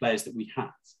quality of players that we had.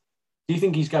 Do you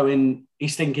think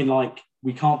he's thinking like,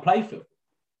 we can't play football?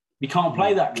 We can't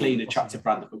play that clean, attractive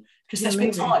brand of football? Because there's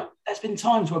been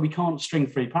times where we can't string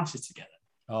 3 passes together.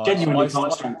 Genuinely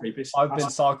can't string 3 passes.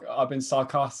 I've been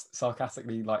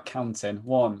sarcastically like counting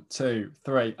 1, 2,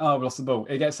 3. Oh, we lost the ball.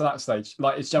 It gets to that stage.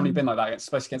 Like it's generally been like that,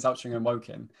 especially against Altrincham and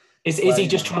Woking. Is he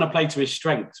just trying to play to his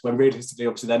strengths when realistically,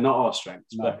 obviously, they're not our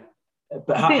strengths? No.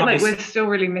 But I think like we're still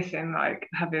really missing like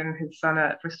having his son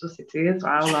at Bristol City as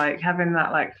well, like having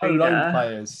that like no lone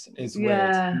players is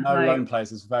weird. No like, lone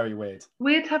players is very weird.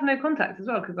 Weird to have no contact as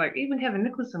well, because like even Kevin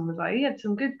Nicholson was like he had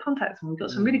some good contacts and we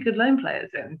got some really good lone players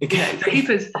in, you know, to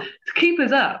keep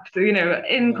us up, you know,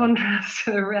 in contrast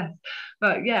to the rest.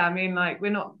 But yeah, I mean like we're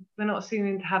not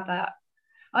seeming to have that.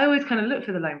 I always kind of look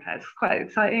for the lone players. It's quite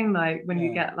exciting, like when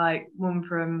you get like one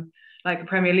from like a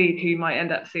Premier League who you might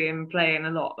end up seeing playing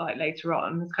a lot like later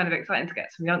on. It's kind of exciting to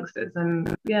get some youngsters,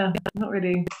 and not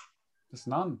really. There's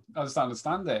none. I just don't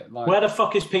understand it. Like, where the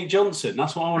fuck is Pete Johnson?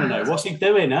 That's what I want to know. What's he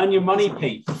doing? Earn your money,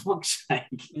 Pete. For fuck's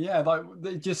sake. Yeah, like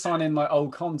they just sign in like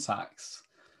old contacts,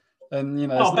 and you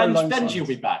know. Benji will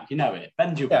be back. You know it.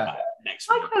 Benji will be back next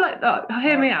week. I quite like that.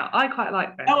 Hear me out. I quite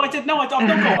like Benji. No, I did. No, I'm not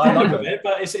got a problem with it,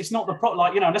 but it's not the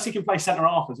like you know, unless he can play centre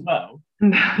half as well.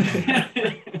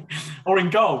 Or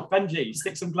in goal, Benji,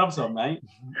 stick some gloves on, mate.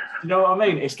 You know what I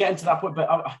mean? It's getting to that point, but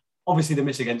obviously the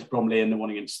miss against Bromley and the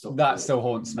one against Stockport. That still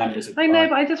haunts me. I know,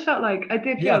 but I just felt like I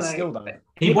did feel like skill, though.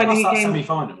 He won us that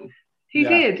semi-final. He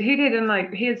did, and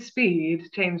like his speed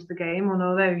changed the game. And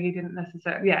although he didn't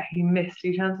necessarily, he missed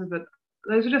 2 chances, but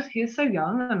those were he is so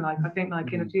young, and like I think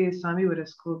like in a few years' time he would have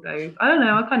scored those. I don't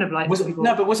know. I kind of like. Was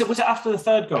it after the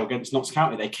 3rd goal against Notts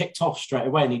County? They kicked off straight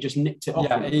away, and he just nipped it off.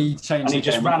 Yeah, he changed, and he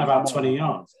just ran about 20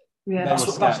 yards. Yeah,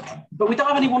 but we don't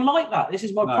have anyone like that. This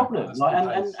is my problem. Like,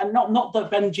 and not that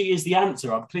Benji is the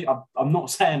answer. I'm not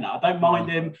saying that. I don't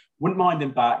mind him. Wouldn't mind him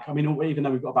back. I mean, even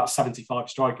though we've got about 75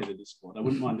 strikers in this squad, I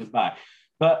wouldn't mind him back.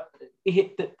 But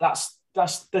there's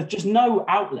just no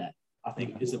outlet. I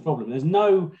think is the problem. There's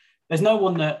no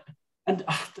one that. And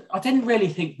I didn't really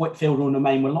think Whitfield or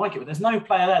Nemain were like it, but there's no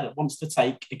player there that wants to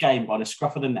take a game by the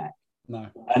scruff of the neck. No.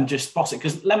 And just boss it,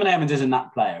 because Lemon Evans isn't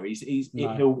that player.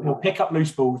 He'll pick up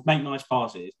loose balls, make nice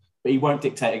passes, but he won't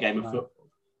dictate a game of football.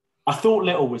 I thought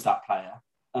Little was that player,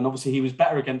 and obviously he was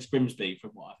better against Grimsby from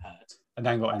what I've heard. And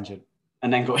then got injured.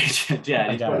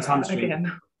 Yeah, he's got his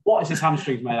hamstring. What is his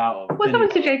hamstrings made out of? What's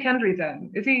happened to Jake Andrews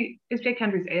then? Is Jake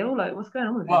Andrews ill? Like, what's going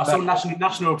on with him? Well, some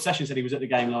National Obsession said he was at the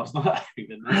game last night.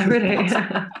 Really?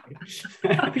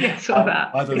 I saw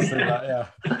that. I didn't see that. Yeah.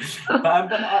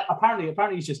 but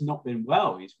apparently he's just not been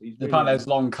well. He's really apparently there's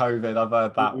long COVID. I've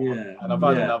heard that one, and I've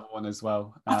heard another one as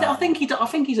well. I think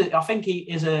he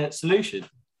is a solution.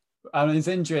 And his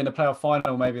injury in the playoff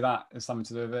final, maybe that is something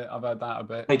to do with it. I've heard that a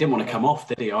bit. He didn't want to come off,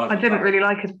 did he? I didn't really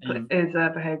like his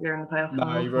behaviour in the playoff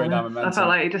final. No, he ruined our momentum. I felt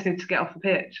like he just needed to get off the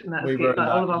pitch, and that's it. Like,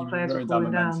 all of our players were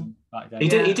falling down. He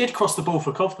did cross the ball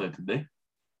for Coventry, didn't he?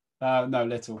 No,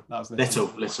 Little. That was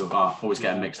Little. Always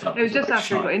getting mixed up. It was just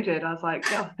after he got injured. I was like,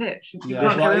 get off the pitch.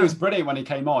 Well, he was brilliant when he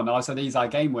came on. I said he's our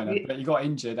game winner, but he got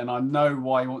injured, and I know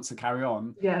why he wants to carry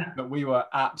on. Yeah. But we were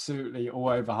absolutely all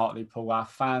over Hartlepool. Our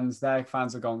their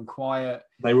fans have gone quiet.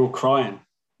 They were all crying.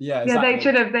 Yeah, exactly.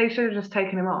 They should have just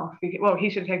taken him off. Well,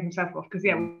 he should have taken himself off because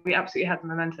we absolutely had the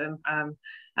momentum.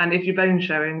 And if your bone's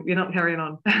showing, you're not carrying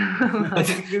on.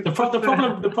 The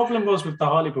problem was with the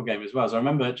Hartlepool game as well. So I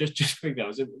remember just quickly,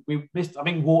 we missed. I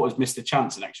think Waters missed a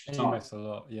chance in extra time. He missed a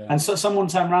lot, yeah. And so someone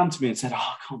turned around to me and said, "Oh,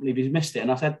 I can't believe he's missed it."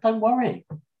 And I said, "Don't worry,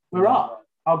 we're up.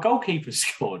 Our goalkeeper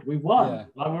scored. We won. Yeah.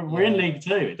 Like we're in League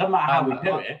Two. It doesn't matter how we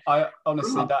do it." I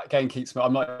honestly, that game keeps me.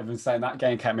 I'm not even saying that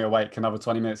game kept me awake another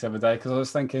 20 minutes the other day because I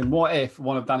was thinking, what if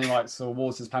one of Danny Wright's or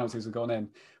Waters' penalties had gone in?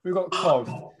 We've got Cog.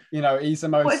 You know, he's the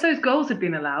most. What if those goals had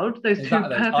been allowed? Those two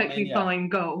perfectly fine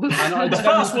goals. The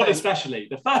first one especially.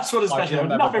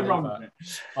 Nothing wrong with it.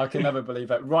 I can never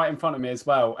believe it. Right in front of me as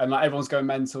well, and like everyone's going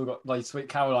mental. Got like Sweet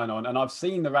Caroline on, and I've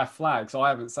seen the ref flag, so I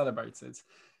haven't celebrated.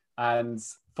 And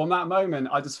from that moment,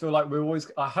 I just feel like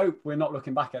I hope we're not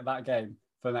looking back at that game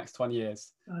for the next 20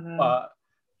 years. I know. But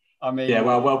I mean, yeah,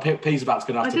 well, Peaseback's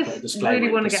going to have to put a I disclaimer.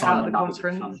 really want to because get out of Simon the Mathers is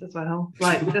conference as well.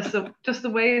 Like just the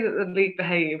way that the league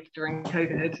behaved during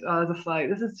COVID, I was just like,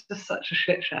 this is just such a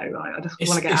shit show. Like, I just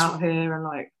want to get out of here and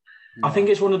like. I think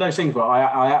it's one of those things where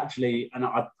I actually, and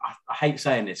I hate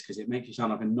saying this because it makes you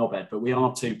sound like a knobhead, but we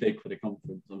are too big for the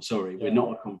conference. I'm sorry, we're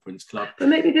not a conference club. But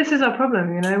maybe this is our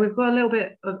problem, you know. We've got a little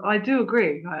bit of, I do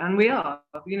agree, like, and we are.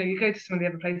 You know, you go to some of the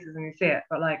other places and you see it,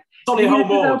 but like, maybe this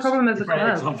is our problem as a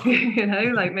club. You know,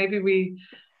 like maybe we've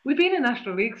been a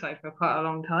National League side for quite a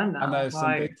long time now. And there's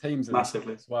some big teams in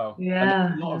massively as well.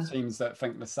 Yeah, and a lot of teams that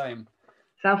think the same.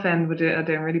 Southend are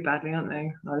doing really badly, aren't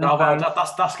they?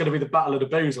 That's going to be the battle of the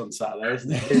boos on Saturday,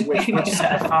 isn't it? Which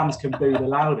set of fans can boo the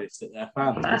loudest at their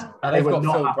fans? And they've got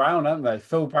Phil Brown, haven't they?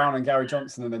 Phil Brown and Gary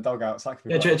Johnson in the dugouts.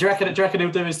 Yeah, do you reckon he'll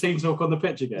do his team talk on the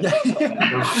pitch again?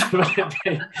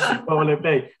 What will it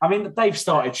be? I mean, they've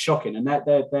started shocking, and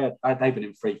they've been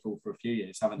in free fall for a few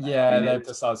years, haven't they? Yeah, they've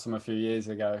decided some a few years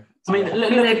ago. I mean,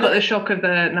 they've got the shock of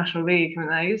the National League,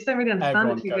 haven't they? You just don't really understand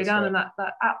it till you go down, and that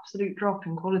absolute drop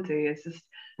in quality is just.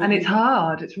 And it's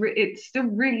hard. It's still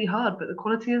really hard, but the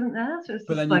quality isn't there. So it's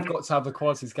but then you've got to have the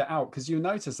quality to get out, because you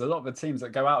notice a lot of the teams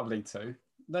that go out of League Two,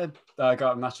 they go out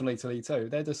of National League to League Two.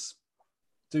 They just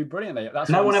do brilliantly.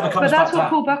 No one ever comes back. But that's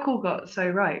what Paul Buckle got so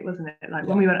right, wasn't it? Like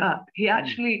when we went up, he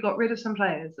actually got rid of some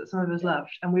players that some of us loved,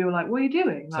 and we were like, "What are you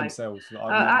doing?" Like,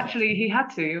 actually, he had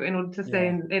to in order to stay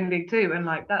in League Two, and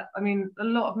like that. I mean, a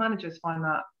lot of managers find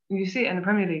that. You see it in the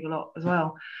Premier League a lot as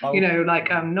well. You know, like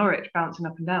Norwich bouncing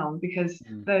up and down because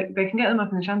they can get them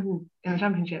up in the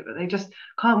Championship, but they just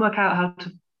can't work out how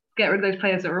to get rid of those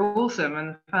players that are awesome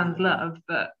and fans love,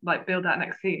 but like build that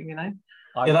next team. You know.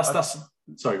 That's.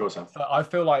 Sorry, go on, Sam. I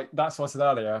feel like that's what I said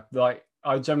earlier. Like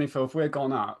I generally feel if we'd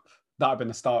gone up, that'd been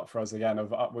a start for us again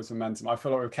of upwards momentum. I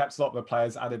feel like we've kept a lot of the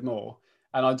players, added more.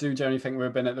 And I do generally think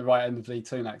we've been at the right end of League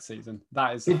Two next season.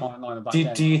 That is the fine line of that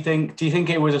game. Do you think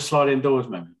it was a sliding doors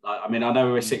moment? I mean, I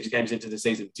know we're 6 games into the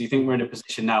season. Do you think we're in a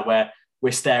position now where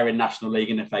we're staring National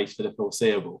League in the face for the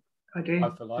foreseeable? I do. I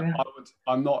feel like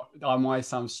I might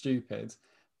sound stupid,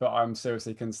 but I'm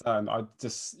seriously concerned.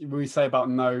 We say about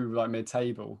no like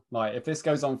mid-table. Like if this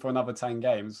goes on for another 10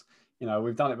 games, you know,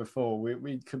 we've done it before.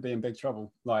 We could be in big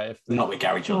trouble. Like if not with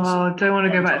Gary Johnson. Oh, don't want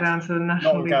to go back down to the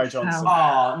National League South.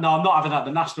 Oh no, I'm not having that.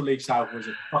 The National League South was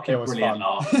a fucking brilliant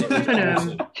laugh.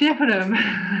 Chippenham.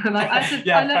 Like I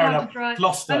learned how to drive.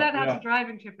 Gloucester, I learned how to drive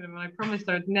in Chippenham, and I promised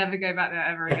I would never go back there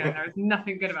ever again. There was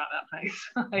nothing good about that place.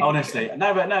 Honestly,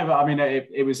 no, but I mean,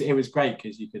 it was great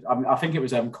because you could. I think it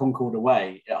was Concord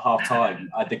away at half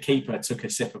time. The keeper took a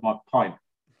sip of my pint.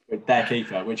 With their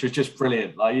keeper, which was just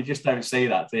brilliant. Like you just don't see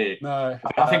that, do you? No.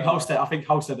 I think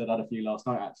Holstead had a few last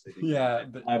night actually. Yeah,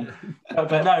 but no,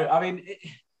 I mean,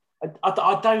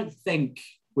 I don't think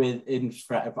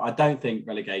I don't think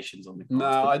relegation's on the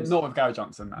cards. No, not with Gary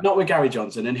Johnson. No. Not with Gary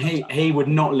Johnson, and he would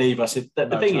not leave us.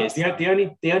 The thing is,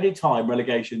 the only time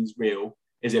relegation's real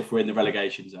is if we're in the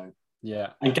relegation zone.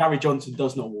 Yeah. And Gary Johnson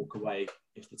does not walk away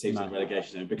if the team's in the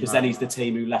relegation zone because then he's the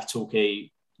team who left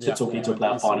Torquay to a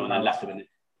playoff final and then left them in it.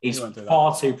 He's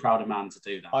far too proud a man to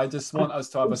do that. I just want us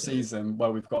to have a season where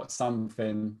we've got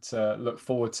something to look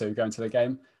forward to going to the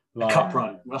game. Like, a cup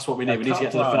run. That's what we need. We need to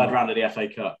get to the third round of the FA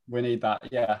Cup. We need that,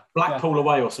 yeah. Blackpool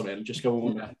away or something and just go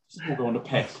on the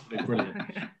piss. Brilliant.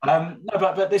 No,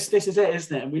 but this is it,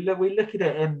 isn't it? And we look at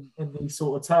it in these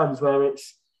sort of terms where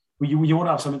it's you want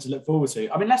to have something to look forward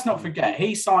to. I mean, let's not forget,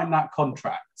 he signed that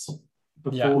contract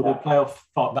before the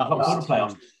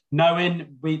playoffs.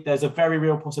 Knowing there's a very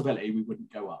real possibility we wouldn't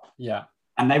go up. Yeah.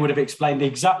 And they would have explained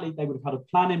exactly, they would have had a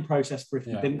plan in process for if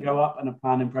we didn't go up and a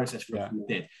plan in process for if we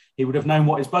did. He would have known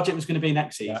what his budget was going to be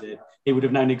next season. Yeah. He would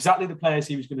have known exactly the players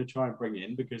he was going to try and bring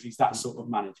in because he's that sort of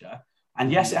manager.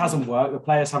 And yes, it hasn't worked. The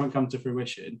players haven't come to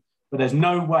fruition, but there's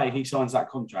no way he signs that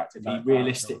contract if he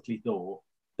realistically thought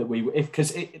that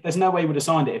there's no way he would have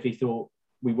signed it if he thought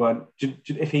we weren't, I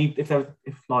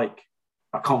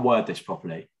can't word this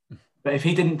properly. But if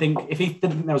he didn't think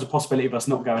there was a possibility of us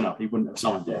not going up, he wouldn't have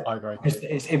signed it. I agree.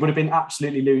 It would have been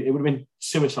it would have been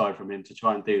suicide from him to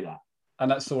try and do that.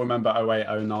 And let's all remember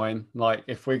 08, 09. Like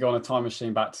if we go on a time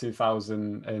machine back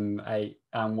 2008,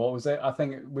 and what was it? I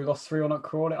think we lost 3-1 at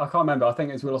Crawley. I can't remember. I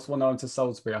think we lost 1-0 to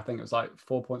Salisbury. I think it was like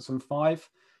 4 points from 5.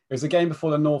 It was a game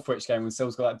before the Northwich game when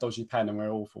Sills got that dodgy pen and we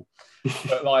were awful.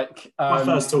 But like my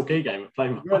first Torquay game at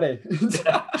Plymouth. Really?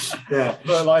 Yeah.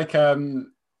 But like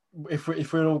if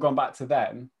we'd all gone back to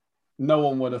then, no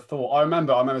one would have thought. I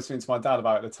remember speaking to my dad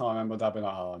about it at the time. I remember Dad being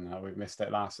like, "Oh no, we missed it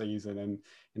last season, and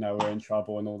we're in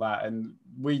trouble and all that." And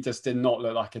we just did not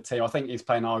look like a team. I think he's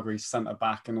playing Hargreaves centre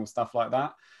back and all stuff like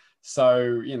that.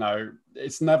 So,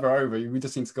 it's never over. We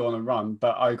just need to go on and run.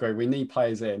 But I agree, we need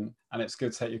players in, and it's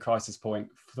good to hit your crisis point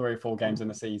 3 or 4 games in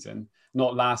the season.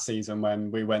 Not last season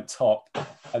when we went top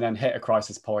and then hit a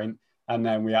crisis point, and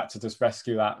then we had to just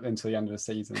rescue that until the end of the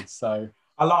season. So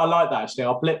I like that, actually.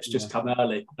 Our blips just come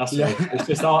early. That's it. It's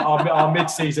just our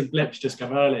mid-season blips just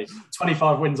come early.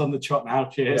 25 wins on the trot now.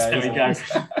 Cheers. There we go.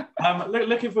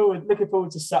 Looking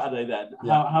forward to Saturday then.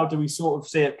 How do we sort of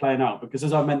see it playing out? Because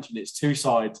as I mentioned, it's 2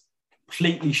 sides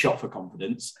completely shot for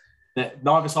confidence. That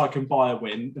neither side can buy a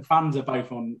win. The fans are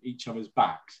both on each other's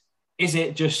backs. Is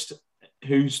it just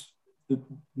who's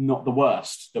not the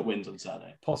worst that wins on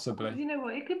Saturday? Possibly. You know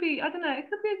what? It could be. I don't know. It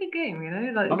could be a good game.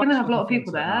 Like you're going to have a lot of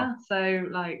people there. So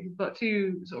like you've got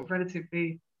 2 sort of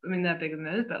relatively. I mean, they're bigger than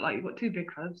us, but like you've got 2 big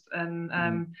clubs, and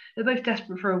they're both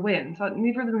desperate for a win. So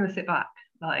neither of them are going to sit back.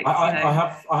 Like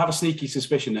I have a sneaky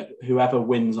suspicion that whoever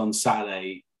wins on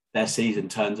Saturday, their season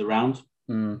turns around.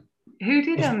 Who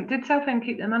did Southend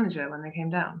keep their manager when they came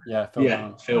down? Yeah,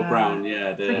 Phil Brown.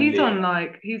 Yeah, so he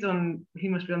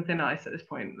must be on thin ice at this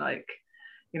point. Like,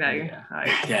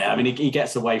 I mean, he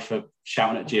gets away for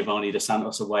shouting at Giovanni Dos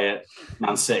Santos away at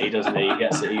Man City, doesn't he?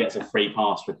 He gets a free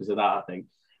pass because of that. I think.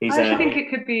 I think it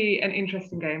could be an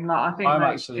interesting game. Like, I think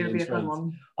it'll be a fun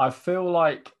one. I feel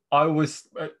like I was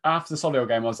after the Solihull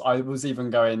game. I was even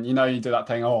going. You do that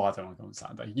thing. Oh, I don't want to go on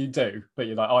Saturday. You do, but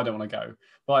you're like, I don't want to go.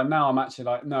 But now I'm actually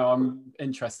like, no, I'm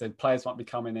interested. Players might be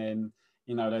coming in.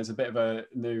 There's a bit of a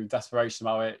new desperation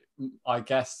about it. I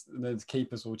guess the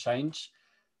keepers will change.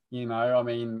 I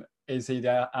mean, is he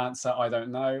the answer? I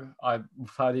don't know. I've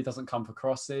heard he doesn't come for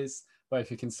crosses, but if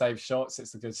he can save shots,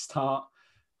 it's a good start.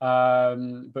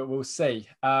 But we'll see.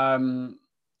 I'm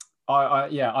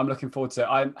looking forward to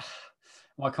it.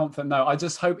 My confident. No, I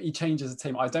just hope he changes the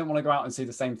team. I don't want to go out and see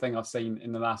the same thing I've seen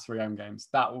in the last 3 home games.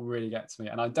 That will really get to me.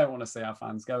 And I don't want to see our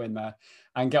fans go in there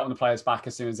and get on the players back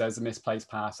as soon as there's a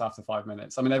misplaced pass after 5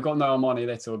 minutes. I mean, they've got no Armani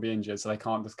Little will be injured, so they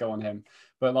can't just go on him.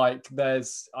 But I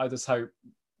just hope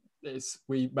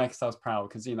we make ourselves proud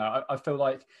because, I feel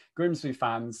like Grimsby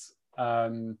fans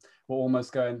were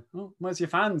almost going, oh, where's your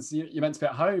fans? You're meant to be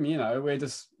at home, we're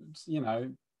just,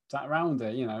 sat around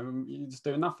it, you're just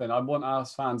doing nothing. I want our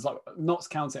fans, like Notts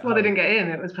County at home. They didn't get in,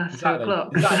 it was past 2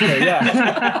 o'clock. Exactly,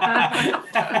 yeah.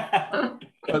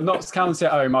 But Notts County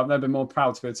at home, I've never been more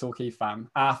proud to be a Torquay fan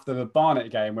after the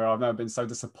Barnet game where I've never been so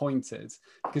disappointed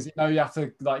because you have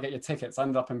to get your tickets. I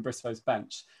ended up in Bristow's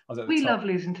bench. We love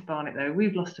losing to Barnet though.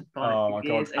 We've lost to Barnet for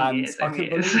years and years and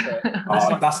years. Believe it.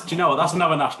 Do you know what? That's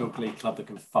another National League club that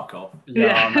can fuck off.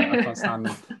 Yeah. I can't stand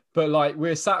them. But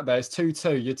we're sat there, it's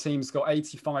 2-2. Your team's got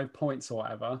 85 points or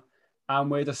whatever, and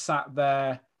we're just sat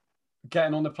there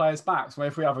getting on the players' backs. Where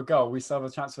if we have a goal, we still have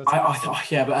a chance for a title.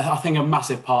 But I think a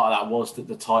massive part of that was that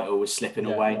the title was slipping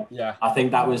away. Yeah, I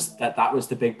think that was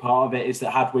the big part of it. Is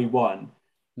that had we won,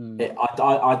 I'm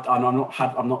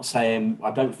not saying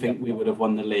I don't think we would have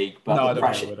won the league, but no, the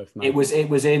pressure, it was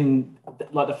in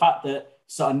the fact that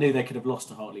Sutton knew they could have lost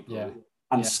to Hartlepool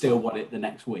and still won it the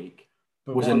next week.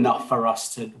 Was enough for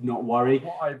us to not worry.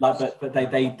 As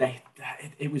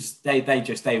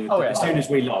soon as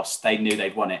we lost, they knew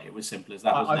they'd won it. It was simple as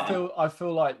that. I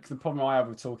feel like the problem I have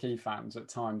with Torquay fans at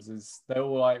times is they're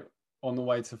all on the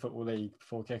way to Football League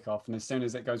before kickoff, and as soon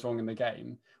as it goes wrong in the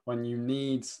game, when you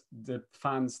need the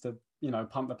fans to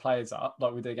pump the players up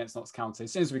like we did against Notts County,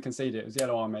 as soon as we conceded, it was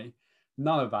Yellow Army.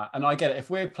 None of that, and I get it. If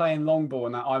we're playing long ball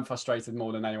and that, I'm frustrated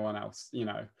more than anyone else,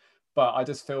 But I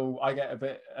just feel I get a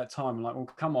bit at time. I'm like, well,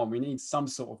 come on, we need some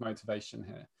sort of motivation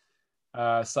here.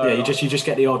 You just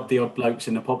get the odd blokes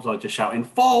in the pub side just shouting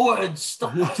forward,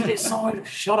 stop it side,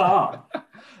 shut up.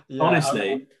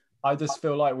 Honestly, I just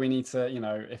feel like we need to,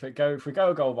 if we go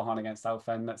a goal behind against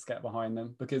Southend, let's get behind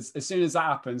them because as soon as that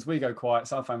happens, we go quiet.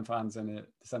 Southend fans in the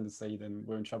descendant seed, and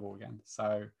we're in trouble again.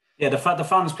 So. Yeah, the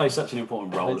fans play such an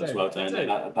important role as well, don't they?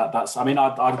 That's. I mean,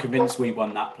 I'm convinced we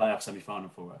won that playoff semi-final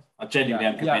for us. I genuinely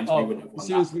am convinced we wouldn't have won that. As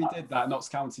soon as we did that, Notts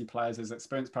County players, as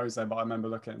experienced pros there, but I remember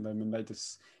looking at them and it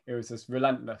was just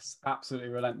relentless, absolutely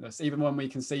relentless. Even when we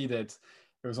conceded,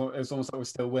 it was almost like we're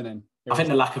still winning. I think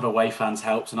the lack of away fans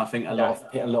helps, and I think a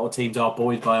lot of teams are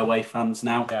buoyed by away fans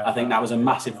now. Yeah, I think that was a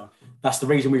massive. That's the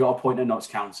reason we got a point at Notts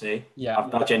County. Yeah,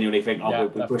 I genuinely think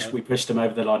we pushed them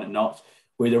over the line at Notts.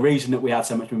 The reason that we had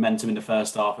so much momentum in the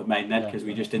first half at Maidenhead because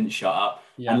we just didn't shut up.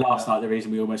 And last night, the reason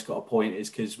we almost got a point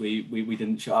is because we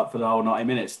didn't shut up for the whole 90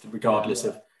 minutes, regardless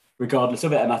of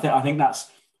it. And I think that's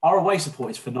our away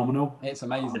support is phenomenal. It's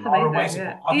amazing. It's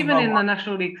amazing. Even in the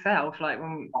National League itself,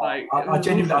 I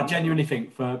genuinely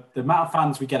think for the amount of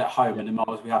fans we get at home and the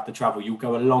miles we have to travel, you'll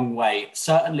go a long way.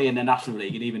 Certainly in the National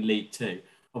League and even League Two.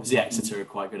 Obviously, Exeter are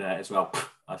quite good at it as well.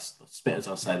 I spit as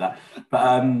I say that.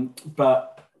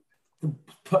 But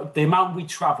the amount we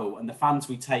travel and the fans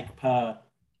we take per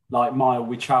like mile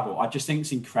we travel, I just think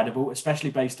it's incredible, especially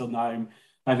based on the home.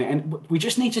 And we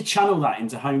just need to channel that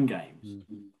into home games.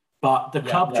 Mm-hmm. But the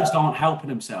club just aren't helping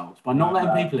themselves by not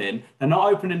letting people in. They're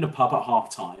not opening the pub at half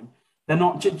time. They're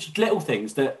not just little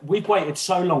things that we've waited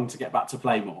so long to get back to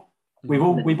Playmore. We've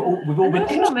all been.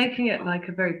 They're not making it like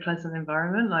a very pleasant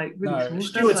environment. Like really small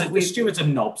stuff. The stewards are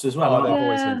knobs as well.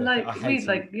 Women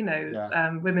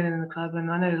in the club, and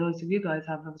I know loads of you guys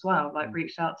have as well. Like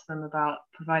reached out to them about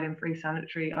providing free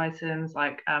sanitary items.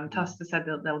 Like Tuster said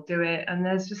they'll do it, and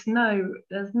there's no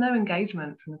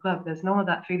engagement from the club. There's none of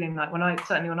that feeling. Like when I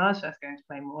was first going to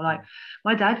Playmore, like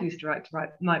my dad used to write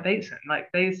Mike Bateson.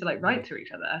 Like they used to write to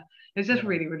each other. It was just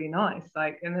really, really nice.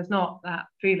 Like, and there's not that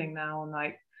feeling now. And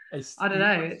like, I don't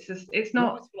know. It's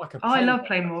not. I love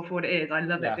Playmore for what it is. I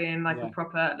love it being like a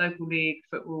proper local league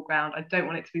football ground. I don't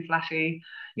want it to be flashy.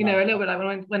 You know, a little bit like when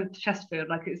I went to Chesterfield.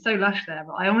 Like it's so lush there,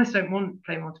 but I almost don't want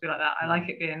Playmore to be like that. I like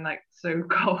it being like so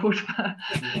cold.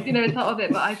 You know, it's part of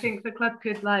it. But I think the club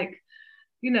could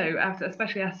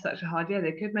especially after such a hard year,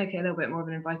 they could make it a little bit more of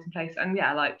an inviting place. And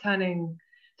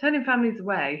turning families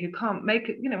away who can't make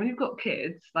it, when you've got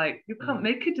kids, like you can't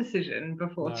make a decision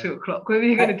before 2 o'clock whether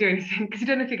you're going to do anything because you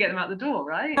don't know if you get them out the door,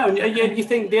 right? No, you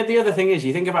think the other thing is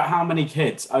you think about how many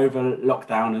kids over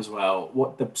lockdown as well.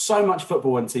 So much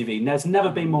football on TV. There's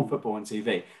never been more football on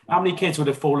TV. How many kids would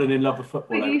have fallen in love with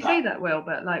football? But you say that, Will,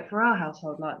 but like for our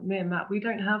household, like me and Matt, we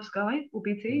don't have Sky or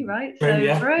BT, right? True,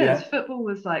 so for us, football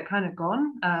was like kind of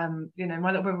gone. My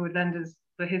little brother would lend us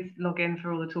for his login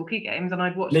for all the Torquay games, and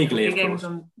I'd watch legally, the games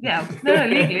on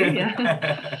legally,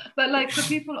 but like for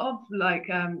people of like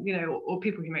or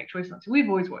people who make choice not to, we've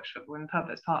always watched football in the pub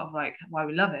as part of like why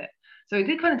we love it. So it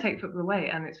did kind of take football away,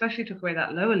 and especially took away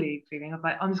that lower league feeling of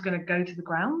like I'm just going to go to the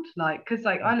ground, like because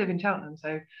like I live in Cheltenham,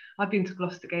 so I've been to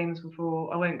Gloucester games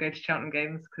before. I won't go to Cheltenham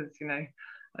games because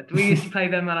we used to play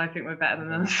them and I think we're better than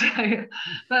them. So,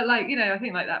 but like, I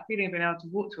think like that feeling of being able to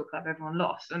walk to a club everyone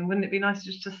lost, and wouldn't it be nice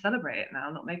to just celebrate it now,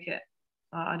 not make it?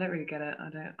 I don't really get it.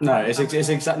 It's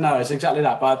exactly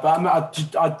that. But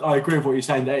I agree with what you're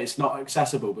saying that it's not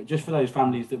accessible. But just for those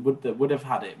families that would have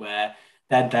had it where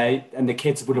and the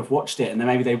kids would have watched it, and then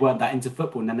maybe they weren't that into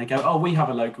football, and then they go, oh, we have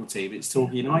a local team, it's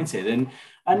Torquay United,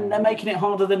 and they're making it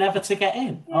harder than ever to get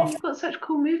in. Yeah, you've got such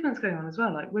cool movements going on as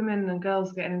well, like women and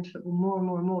girls getting into football more and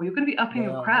more and more. You're going to be upping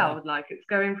your crowd, like it's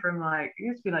going from like it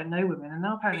used to be like no women, and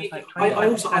now apparently it's like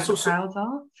 20% crowds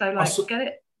are. So like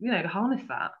get it, harness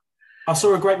that. I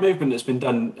saw a great movement that's been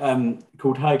done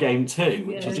called Her Game Too,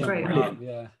 which is great.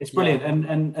 Brilliant. It's brilliant,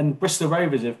 and Bristol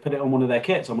Rovers have put it on one of their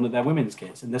kits, on one of their women's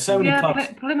kits, and there's so many clubs.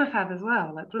 Plymouth have as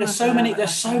well. There's so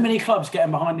many clubs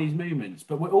getting behind these movements,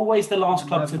 but we're always the last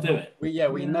club to do it.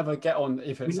 We never get on.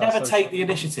 If it's we never take the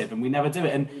initiative, and we never do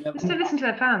it. And just don't listen to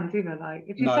their fans either. Like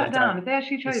if you sat down, if they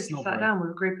actually chose to sat down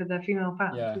with a group of their female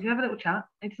fans, we could have a little chat.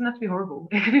 It doesn't have to be horrible.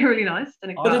 It could be really nice.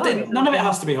 And none of it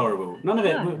has to be horrible. None of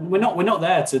it. We're not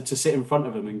there to sit in front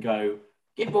of them and go,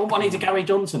 give more money to Gary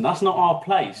Johnson. That's not our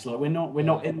place. Like we're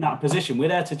not in that position. We're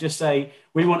there to just say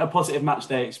we want a positive match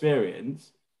day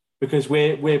experience because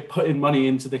we're putting money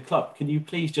into the club. Can you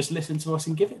please just listen to us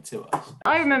and give it to us?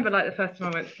 I remember like the first time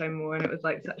I went to Playmore, and it was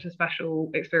like such a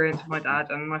special experience for my dad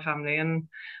and my family, and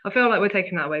I feel like we're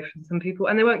taking that away from some people,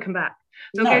 and they won't come back.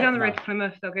 They'll go down the road to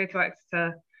Plymouth, they'll go to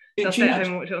Exeter. They'll stay at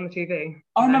home and watch it on the TV.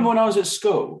 I remember when I was at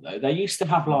school, though, they used to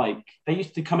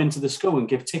come into the school and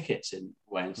give tickets in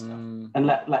way and stuff, and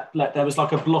let there was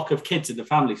like a block of kids in the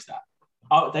family staff.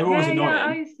 They were always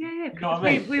annoying. You know what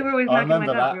I mean? We were always. I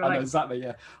remember that. I know exactly.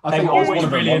 Yeah, they were always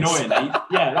really annoying.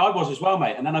 I was as well,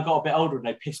 mate. And then I got a bit older and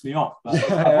they pissed me off. But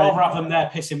I'd rather have them there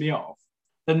pissing me off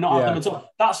than not have them at all.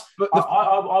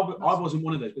 I wasn't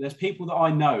one of those, but there's people that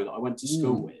I know that I went to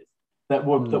school with that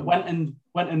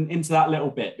went into that little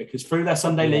bit because through their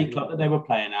Sunday league club that they were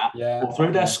playing at, or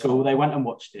through their school, they went and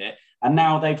watched it, and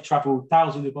now they've travelled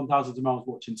thousands upon thousands of miles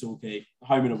watching Torquay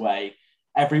home and away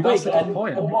every week. And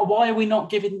why are we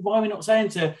not saying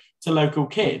to local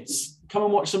kids, come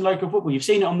and watch some local football? You've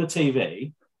seen it on the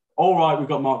TV. All right, we've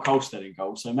got Mark Colstead in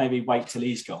goal, so maybe wait till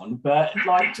he's gone. But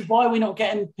like, why are we not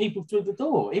getting people through the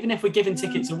door? Even if we're giving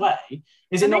tickets away,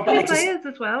 is it not better? Players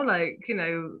as well, like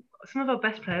some of our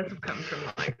best players have come from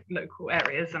like local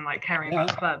areas and like caring about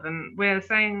the club, and we're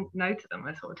saying no to them.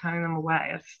 We're sort of turning them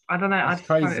away. I don't know. That's I just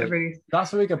crazy. find it really.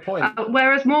 That's a really good point.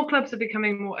 Whereas more clubs are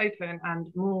becoming more open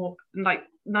and more like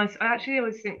nice. I actually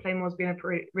always think Playmore's been a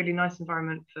really nice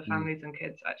environment for families and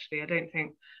kids. Actually, I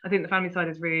think the family side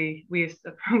is really. We used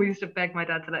to beg my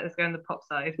dad to let us go on the pop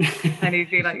side, and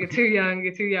he'd be like, "You're too young,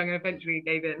 and eventually he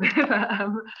gave in.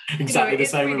 Exactly the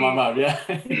same with my mum. Yeah.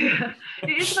 Yeah,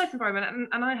 it is a nice environment,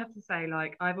 and I have to say,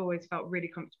 like, I've always felt really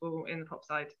comfortable in the pop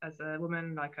side as a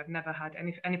woman. Like, I've never had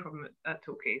any problem at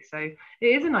Torquay, so it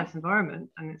is a nice environment,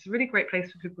 and it's a really great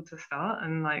place for people to start.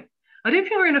 And like, I don't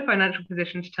think we're in a financial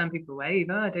position to turn people away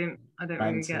either. I don't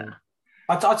really get.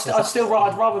 I'd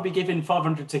rather be giving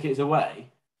 500 tickets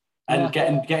away and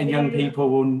getting young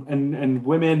people and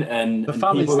women and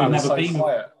people who've never been.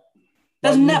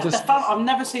 I've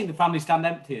never seen the family stand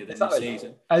emptier than this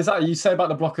season. Exactly. You say about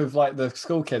the block of like the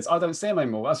school kids. I don't see them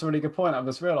anymore. That's a really good point. I've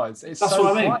just realised that's so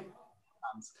what I mean.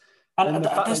 And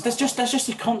there's just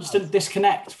a constant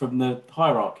disconnect from the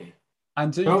hierarchy.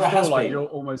 And do you feel like you're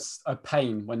almost a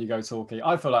pain when you go Torquay?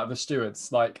 I feel like the stewards,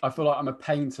 like I feel like I'm a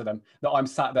pain to them, that I'm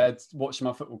sat there watching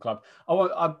my football club.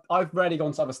 I've rarely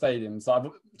gone to other stadiums.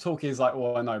 Torquay is like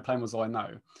all I know, Playmore's all I know.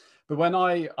 But when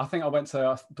I think I went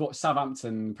to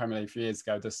Southampton Premier League a few years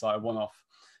ago, just like a one-off,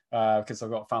 because I've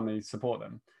got family to support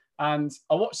them. And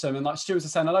I watched them and like stewards are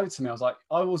saying hello to me. I was like,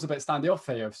 I was a bit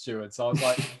standoffish here of stewards. So I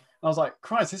was like,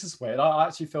 Christ, this is weird. I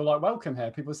actually feel like welcome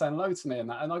here. People saying hello to me and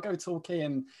that. And I go Torquay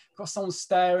and got someone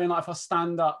staring. Like if I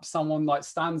stand up, someone like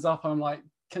stands up. And I'm like,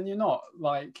 can you not?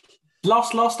 Like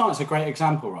last night's a great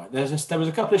example, right? There was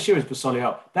a couple of stewards for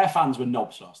Solihull. Their fans were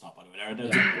knobs last night, by the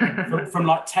way. From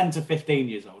like 10 to 15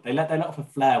 years old. They let off a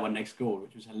flare when they scored,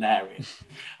 which was hilarious.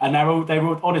 And they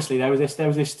were honestly, there was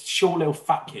this short little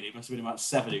fat kid, he must have been about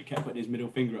 7, who kept putting his middle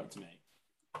finger up to me.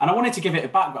 And I wanted to give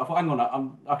it back, but I thought, hang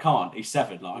on, I can't. He's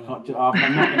 7. Like, I'm not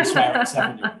going to swear at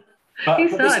 7. But you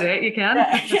started it, you can.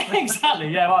 Yeah, exactly.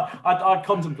 Yeah, I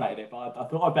contemplated it, but I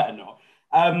thought I better not.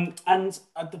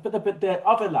 But the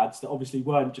other lads that obviously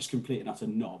weren't just complete and utter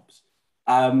knobs,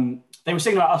 they were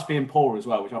singing about us being poor as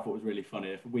well, which I thought was really funny.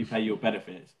 If we pay your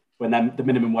benefits, when then the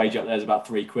minimum wage up there is about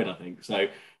 £3, I think. So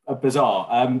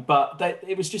bizarre. But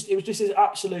it was just this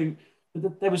absolute.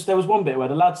 There was one bit where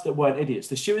the lads that weren't idiots,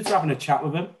 the stewards were having a chat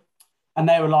with them, and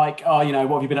they were like, "Oh, you know,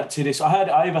 what have you been up to this?"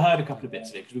 I overheard a couple of bits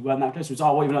of it because we weren't that close. It was,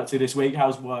 "Oh, what have you been up to this week?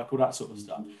 How's work?" All that sort of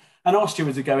stuff. And our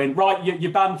stewards are going, "Right, you're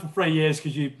banned for 3 years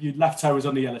because your left toe was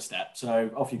on the yellow step, so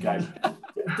off you go."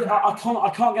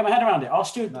 I can't get my head around it. Our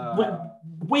stewards,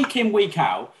 week in, week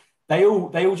out, they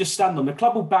all just stand on. The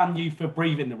club will ban you for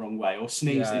breathing the wrong way or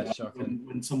sneezing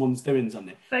when someone's doing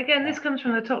something. But again, this comes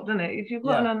from the top, doesn't it? If you've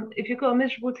got a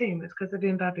miserable team, it's because they're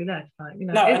being badly led. Like, you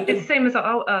know, it's the same as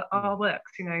our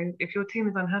works. You know, if your team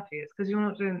is unhappy, it's because you're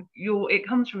not doing It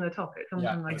comes from the top. It comes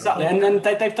from like exactly. And then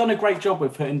they've done a great job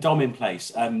with putting Dom in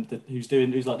place.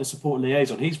 Who's like the support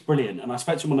liaison. He's brilliant, and I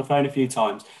spoke to him on the phone a few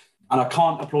times. And I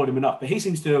can't applaud him enough, but he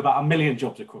seems to do about 1 million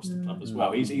jobs across the club as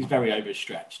well. He's very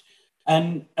overstretched.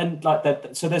 And like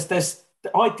that, so there's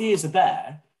the ideas are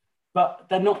there, but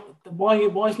they're not. Why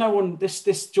is no one?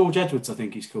 This George Edwards, I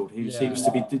think he's called, who seems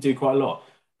to do quite a lot.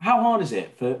 How hard is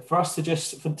it for us to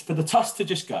just for the Tusk to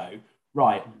just go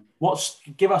right?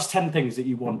 Give us 10 things that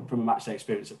you want from a match day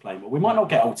experience at Playmore. We might not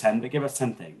get all 10, but give us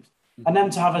 10 things, and then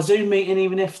to have a Zoom meeting,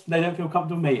 even if they don't feel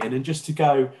comfortable meeting, and just to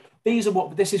go,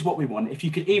 this is what we want. If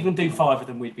you could even do 5 of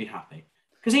them, we'd be happy.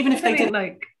 Because even if they did,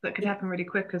 like that could happen really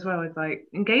quick as well. Is like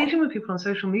engaging with people on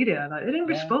social media. Like they didn't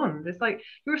respond. It's like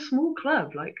you're a small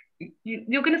club. Like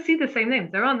you're going to see the same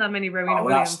names. There aren't that many Rowena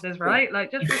Williamses, right? Like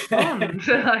just respond.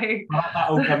 Like that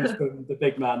all comes from the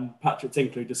big man Patrick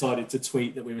Tinkler, who decided to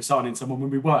tweet that we were signing someone when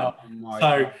we weren't.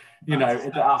 You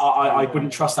know, I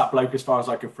wouldn't trust that bloke as far as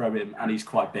I could throw him, and he's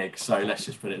quite big. So let's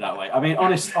just put it that way. I mean,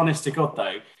 honest to God,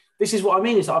 though, this is what I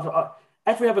mean. Is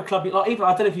every other club, like even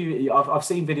I don't know if I've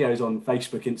seen videos on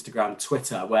Facebook, Instagram,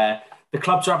 Twitter, where the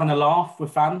clubs are having a laugh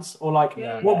with fans, or like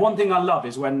one thing I love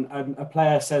is when a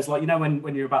player says, like, you know,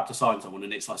 when you're about to sign someone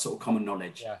and it's like sort of common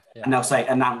knowledge, and they'll say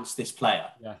announce this player,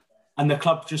 and the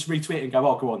club just retweet it and go,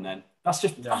 oh, go on then. That's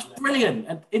brilliant,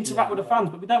 and interact with the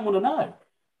fans, but we don't want to know.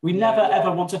 We never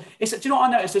ever want to. Do you know what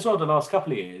I noticed as well the last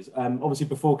couple of years? Obviously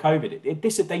before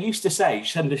COVID, they used to say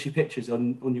send us your pictures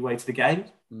on your way to the games.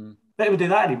 They don't even do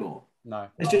that anymore. No,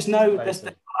 there's just no.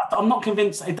 I'm not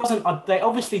convinced. It doesn't. They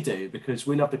obviously do because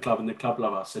we love the club and the club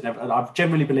love us, and I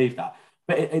generally believe that.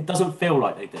 But it doesn't feel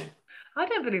like they do. I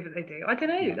don't believe that they do. I don't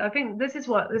know. No. I think this has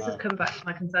come back to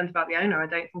my concerns about the owner. I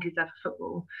don't think he's there for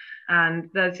football, and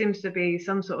there seems to be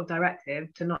some sort of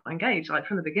directive to not engage. Like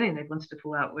from the beginning, they wanted to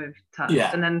pull out with Tusk,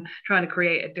 and then trying to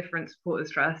create a different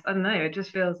supporters trust. I don't know. It just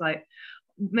feels like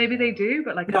maybe they do,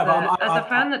 but like as a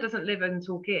fan that doesn't live in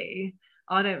Torquay,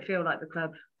 I don't feel like the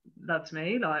club That's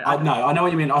me. Like I know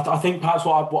what you mean. I think perhaps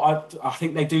I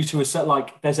think they do to a certain,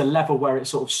 like, there's a level where it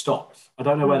sort of stops. I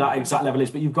don't know where that exact level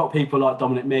is, but you've got people like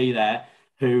Dominic Mee there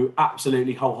who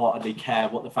absolutely wholeheartedly care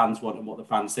what the fans want and what the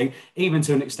fans think. Even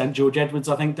to an extent, George Edwards,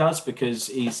 I think, does, because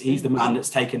he's the man that's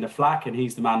taken the flak and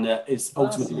he's the man that is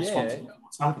ultimately responsible for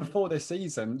what's happening. Before this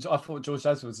season, I thought George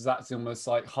Edwards was actually almost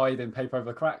like hiding paper over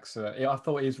the cracks. I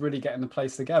thought he was really getting the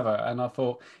place together, and I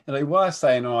thought, they were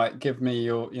saying, all right, give me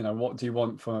your, what do you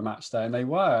want from a match day? And they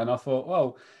were, and I thought,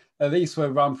 well, at least we're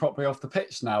run properly off the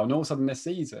pitch now. And all of a sudden this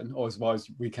season, or as well as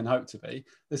we can hope to be,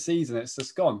 this season, it's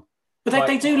just gone. But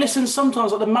they do listen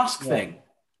sometimes, like the mask thing.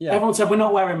 Yeah. Everyone said, we're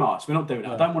not wearing masks. We're not doing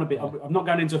that. I don't want to be, I'm not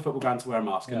going into a football ground to wear a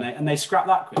mask. And they scrap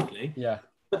that quickly. Yeah.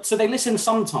 But so they listen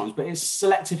sometimes, but it's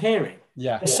selective hearing.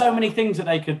 Yeah. There's so many things that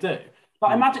they could do.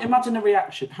 Like imagine the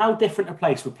reaction. How different a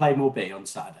place would Playmore be on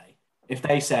Saturday if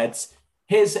they said,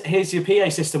 here's your PA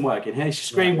system working, here's your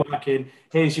screen working,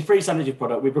 here's your free sandwich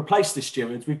product, we've replaced the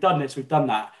stewards, we've done this, we've done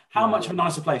that. How much of a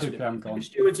nicer place would it be? The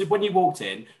stewards, when you walked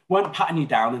in, weren't patting you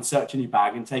down and searching your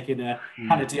bag and taking a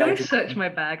kind of deodorant. Don't search my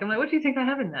bag. I'm like, what do you think I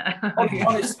have in there?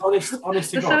 honest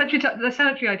to God. The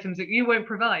sanitary items that you won't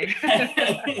provide.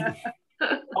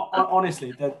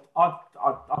 Honestly,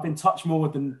 I've been touched more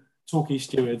than Torquay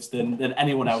stewards than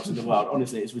anyone else in the world.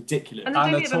 Honestly, it's ridiculous. And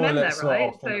they don't even men there,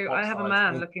 right? So I have a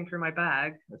man looking through my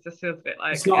bag. It just feels a bit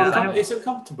like... It's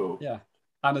uncomfortable. Yeah.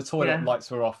 And the toilet lights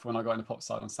were off when I got in the pop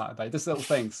side on Saturday. Just little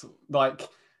things. Like,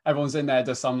 everyone's in there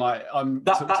just,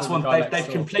 that's one, they've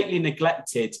completely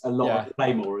neglected a lot of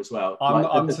Playmore as well.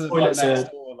 I'm to the toilets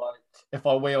next door, like, if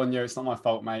I wheel on you, it's not my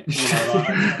fault, mate.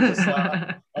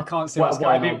 I can't see what's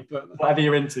going on. But... Whatever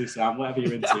you're into, Sam, whatever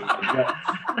you're into.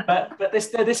 but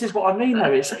this is what I mean,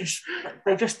 though. It's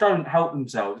they just don't help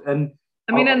themselves. And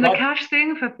I mean, and the cash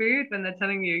thing for food, when they're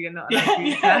telling you you're not allowed to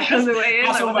use cash on the way in,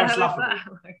 that's like, almost laughable.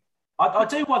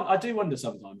 I do wonder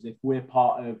sometimes if we're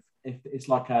part of, if it's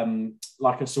like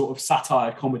a sort of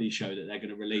satire comedy show that they're going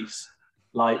to release,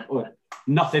 like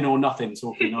Nothing or Nothing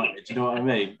Torquay United. Do you know what I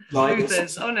mean? Like,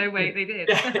 oh no, wait, they did.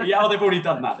 Yeah. They've already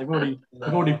done that. They've already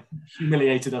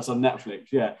humiliated us on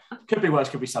Netflix. Yeah, could be worse.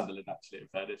 Could be Sunderland, actually. In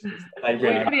fairness, they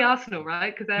really. It could be Arsenal,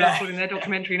 right? Because they're recording their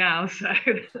documentary now. So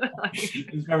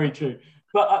it's very true.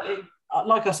 But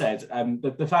like I said,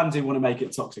 the fans who want to make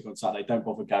it toxic on Saturday, don't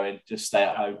bother going. Just stay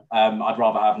at home. I'd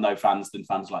rather have no fans than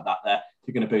fans like that there. If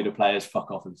you're going to boo the players,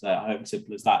 fuck off and stay at home.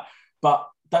 Simple as that. But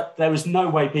there was no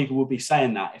way people would be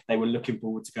saying that if they were looking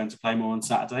forward to going to Playmore on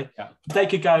Saturday. Yeah. They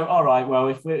could go, all right, well,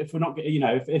 if we're not,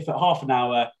 if at half an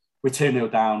hour we're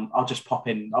 2-0 down, I'll just pop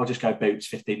in, I'll just go boots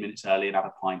 15 minutes early and have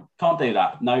a pint. Can't do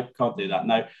that. No, can't do that.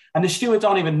 No. And the stewards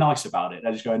aren't even nice about it.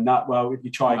 They're just going, no, well, if you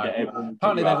try and get it.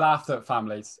 Apparently they laughed at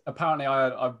families. Apparently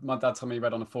my dad told me,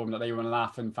 read on the forum, that they were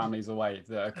laughing families away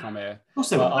that had come here.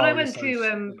 Also, when I went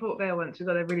to Port Vale once, we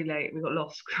got there really late. We got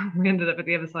lost. We ended up at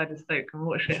the other side of Stoke and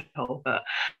what a shithole. But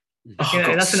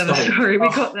that's another story. We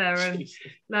got there and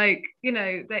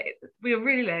we were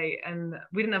really late and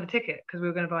we didn't have a ticket because we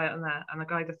were going to buy it on that. And the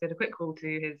guy just did a quick call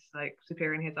to his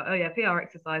superior and he's like, oh yeah, PR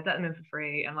exercise, let them in for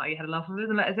free. And he had a laugh with us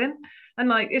and let us in.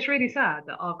 And it's really sad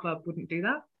that our club wouldn't do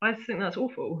that. I just think that's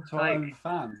awful.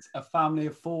 Fans, a family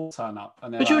of 4 turn up.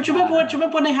 And but do you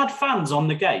remember when they had fans on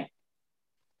the gate?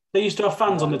 They used to have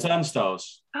fans on the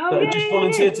turnstiles that just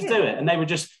volunteered to do it, and they were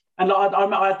just. And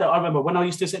I remember when I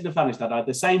used to sit in the family stand, I had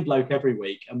the same bloke every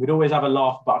week, and we'd always have a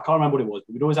laugh. But I can't remember what it was.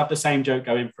 But we'd always have the same joke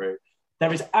going through.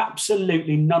 There is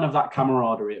absolutely none of that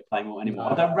camaraderie at Playmore anymore.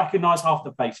 No. I don't recognise half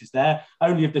the faces there,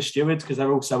 only of the stewards because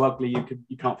they're all so ugly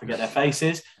you can't forget their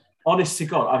faces. Honest to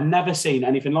God, I've never seen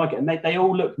anything like it, and they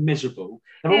all look miserable.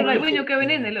 When you're going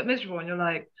in, they look miserable, and you're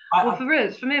like, for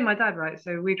me and my dad, right?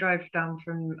 So we drive down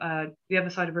from the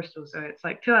other side of Bristol, so it's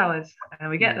 2 hours,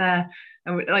 and we get there,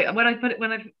 and when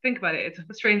I think about it, it's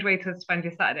a strange way to spend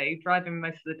your Saturday, driving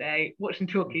most of the day, watching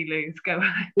Torquay lose, go.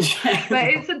 But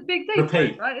it's a big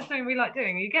day, right? It's something we like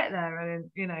doing. You get there, and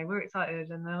we're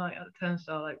excited, and they're at the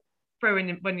turnstile,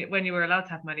 throwing when you were allowed to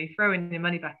have money, throwing your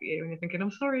money back at you, and you're thinking, "I'm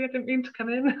sorry, I didn't mean to come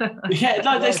in."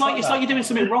 It's like you're doing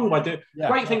something wrong by doing.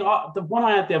 Great thing. The one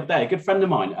I had the other day, a good friend of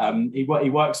mine, he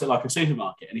works at a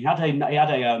supermarket, and he had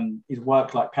his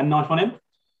work penknife on him,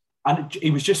 and he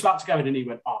was just about to go in, and he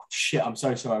went, "Oh shit, I'm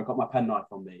so sorry, I've got my penknife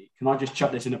on me. Can I just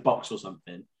chuck this in a box or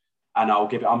something?" And I'll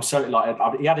give it. I'm so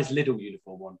he had his Lidl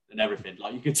uniform on and everything.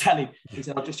 You could tell he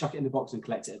said, "I'll just chuck it in the box and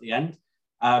collect it at the end."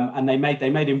 And they made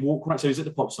him walk around. So he was at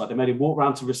the pop side. They made him walk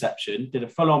around to reception, did a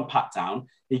full-on pat down.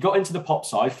 He got into the pop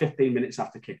side 15 minutes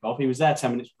after kickoff. He was there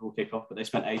 10 minutes before kickoff, but they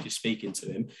spent ages speaking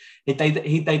to him.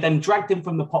 They then dragged him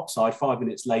from the pop side 5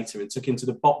 minutes later and took him to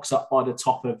the box up by the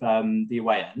top of the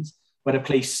away end. where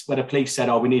the police said,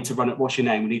 "Oh, we need to run it. What's your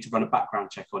name? We need to run a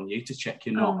background check on you to check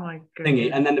you're not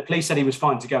thingy." And then the police said he was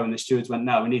fine to go, and the stewards went,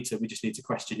 "No, we just need to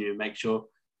question you and make sure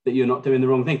that you're not doing the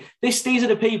wrong thing." These are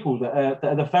the people that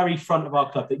are the very front of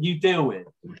our club that you deal with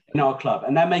in our club,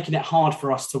 and they're making it hard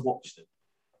for us to watch them.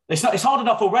 It's hard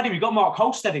enough already. We've got Mark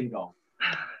Holstead in goal.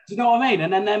 Do you know what I mean?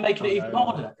 And then they're making it even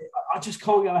harder. I just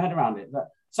can't get my head around it. But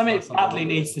something badly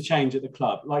needs to change at the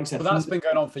club. Like I said, but that's been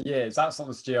going on for years. That's not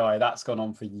this GI. That's gone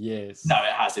on for years. No,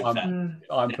 it has.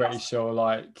 I'm pretty sure.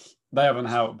 Like they haven't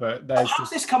helped, but how's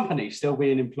this company still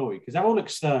being employed? Because they're all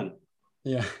external.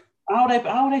 Yeah. How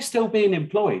are they still being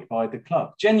employed by the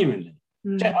club? Genuinely,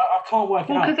 I can't work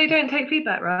it out. Because they don't take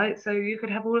feedback, right? So you could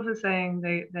have all of us saying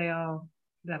they're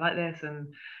like this,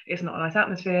 and it's not a nice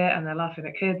atmosphere, and they're laughing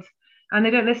at kids. And they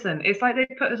don't listen. It's like they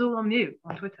put us all on mute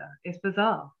on Twitter. It's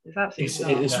bizarre. It's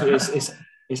absolutely bizarre.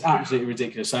 It's absolutely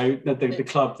ridiculous. So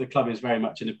the club is very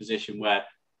much in a position where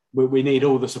we need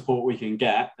all the support we can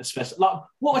get. Especially like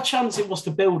what a chance it was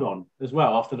to build on as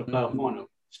well after the playoff final.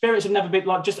 Spirits have never been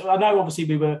like I know obviously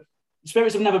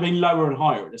spirits have never been lower and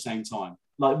higher at the same time.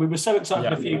 Like we were so excited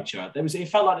for the future. It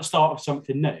felt like the start of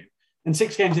something new. And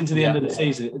 6 games into the end of the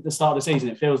season, at the start of the season,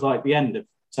 it feels like the end of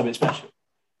something special.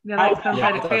 Yeah, like Sam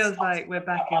said, it feels like we're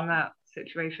back in that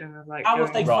situation of like. How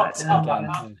have they fucked up like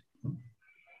that?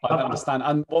 I don't understand.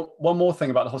 And one more thing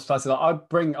about the hospitality,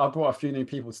 like I brought a few new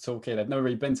people to Torquay. They've never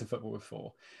really been to football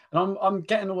before, and I'm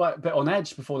getting a bit on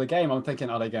edge before the game. I'm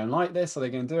thinking, are they going like this? Are they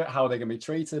going to do it? How are they going to be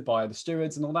treated by the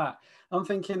stewards and all that? I'm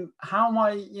thinking, how am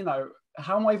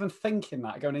I even thinking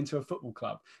that going into a football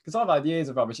club? Because I've had years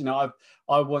of rubbish. I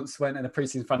once went in a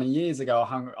pre-season friendly years ago.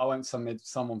 I went to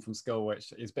someone from school,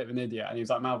 which is a bit of an idiot, and he was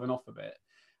like mouthing off a bit.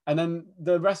 And then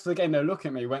the rest of the game, they were looking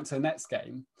at me. Went to the next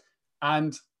game.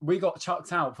 And we got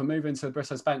chucked out for moving to the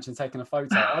Bristow's bench and taking a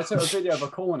photo. I took a video of a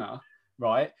corner,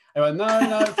 right? They went,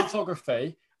 no,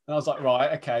 photography. And I was like,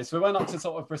 right, okay. So we went up to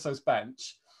sort of Bristow's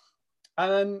bench.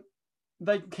 And then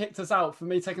they kicked us out for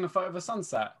me taking a photo of a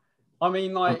sunset. I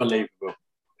mean, like... Unbelievable.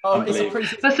 Oh,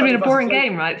 it's must have been a boring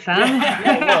game, right, Sam?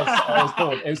 Yeah, it was. I was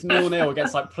bored. It was 0-0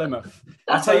 against like Plymouth.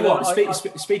 I'll tell you what,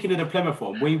 speaking of the Plymouth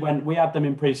one, we had them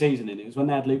in pre-season, and it was when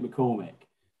they had Luke McCormick.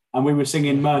 And we were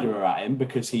singing murderer at him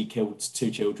because he killed 2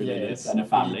 children and a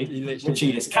family, which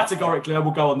he is. Categorically, I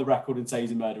will go on the record and say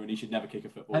he's a murderer and he should never kick a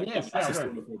football. And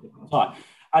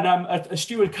a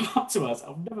steward came up to us,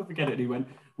 I'll never forget it, and he went,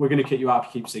 "We're going to kick you out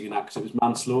if you keep singing that because it was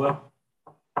manslaughter."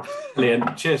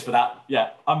 Brilliant. Cheers for that. Yeah,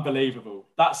 unbelievable.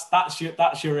 That's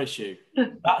your issue.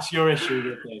 That's your issue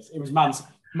with this. It was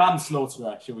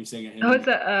manslaughter, shall we sing it? I was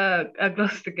at a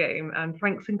Gloucester game and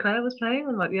Frank Sinclair was playing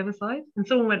on like the other side, and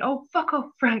someone went, "Oh, fuck off,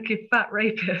 Frank, you fat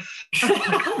rapist." I was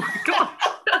like, oh my god.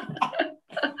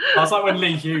 I was like when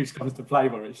Lee Hughes comes to play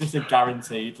more, it's just a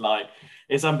guaranteed, like,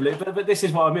 it's unbelievable. But this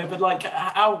is what I mean. But like,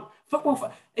 how football?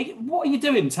 What are you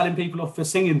doing? Telling people off for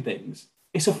singing things?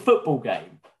 It's a football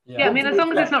game. Yeah, I mean, as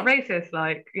long as it's not racist,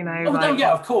 like, you know. Oh, no,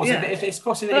 yeah, of course. Yeah. If it's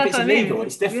crossing, if it's illegal,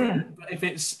 it's different. Yeah. But if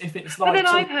it's like. But then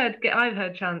I've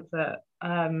heard chants at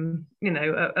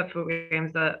at football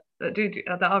games that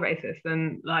are racist,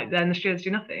 and like then the stewards do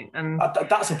nothing. And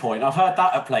that's a point. I've heard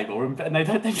that at Playball, and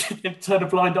they've turned a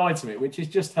blind eye to it, which is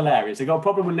just hilarious. They got a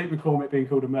problem with Luke McCormick being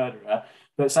called a murderer.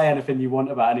 But say anything you want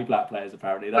about any black players,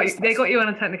 apparently. They got you on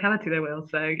a technicality, they will.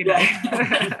 So you know,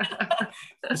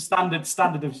 the standard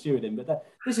of stewarding. But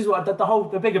this is what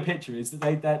the bigger picture is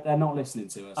that they're not listening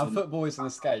to us. And football is an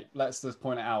escape. Let's just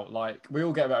point it out. Like we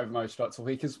all get a bit emotional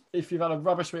because if you've had a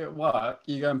rubbish week at work,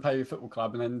 you go and play your football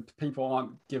club, and then people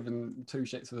aren't giving 2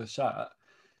 shits with a shirt.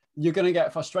 You're going to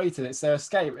get frustrated. It's their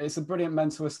escape. It's a brilliant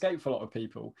mental escape for a lot of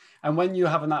people. And when you're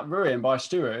having that ruined by a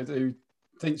steward who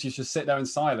thinks you should sit there in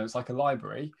silence like a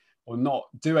library or not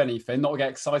do anything, not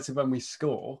get excited when we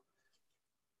score,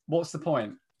 what's the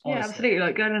point? Honestly. Yeah, absolutely.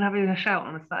 Like going and having a shout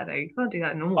on a Saturday, you can't do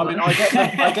that normally. I mean, I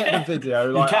get the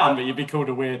video. Like, you can, but you'd be called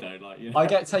a weirdo. Like, I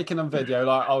get taken on video.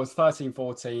 Like I was 13,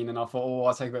 14, and I thought, oh,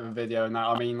 I'll take a bit of a video.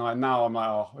 Now, I mean, like now I'm like,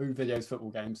 oh, who videos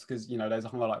football games? Because there's a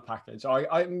highlight package.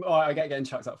 I get getting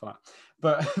chucked up for that,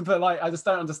 but like I just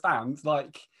don't understand.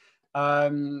 Like,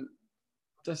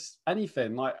 just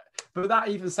anything like. But that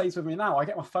even stays with me now. I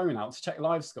get my phone out to check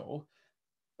live score.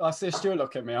 I see a steward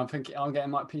look at me. I'm thinking, I'm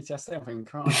getting like PTSD. I'm thinking,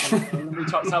 Christ, I'm going to be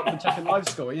chucked out for checking live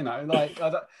score. Like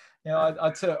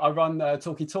I run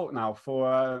Talkie Talk now for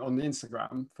on the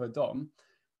Instagram for Dom,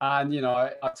 and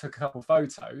I took a couple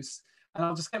photos, and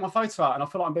I'll just get my photo out, and I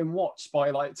feel like I'm being watched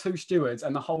by like 2 stewards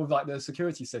and the whole of like the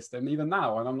security system even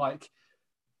now, and I'm like,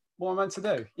 what am I meant to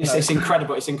do? It's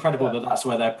incredible. It's incredible that that's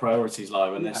where their priorities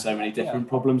lie when there's so many different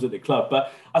problems at the club.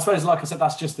 But I suppose, like I said,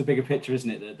 that's just the bigger picture, isn't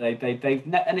it? That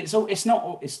they and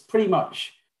it's pretty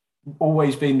much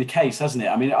always been the case, hasn't it?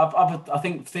 I mean, I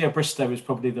think Thea Bristow was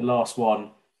probably the last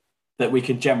one that we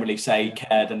could generally say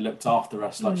cared and looked after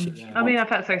us. Like I mean, I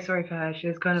felt so sorry for her. She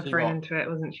was kind of thrown into it,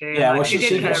 wasn't she? Yeah, well, she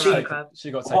did care about the club. She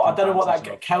got taken. I don't know what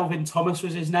that Kelvin Thomas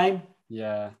was his name.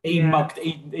 Yeah, he mugged.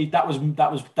 That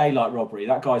was daylight robbery.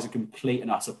 That guy's a complete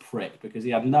and utter prick because he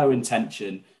had no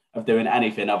intention of doing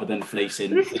anything other than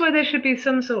fleecing. This is why there should be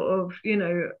some sort of,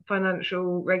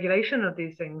 financial regulation of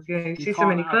these things. You see so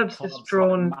many clubs just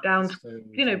drawn down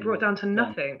to, brought down to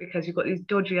nothing because you've got these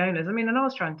dodgy owners. I mean, and I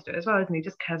was trying to do it as well, isn't he?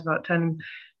 Just cares about turning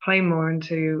Plainmoor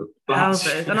into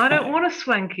houses. And I don't want a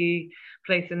swanky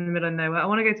place in the middle of nowhere. I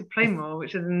want to go to Plainmoor,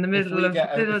 which is in the middle of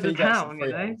the town.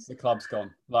 The club's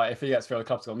gone. Like if he gets through, the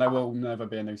club's gone. There will never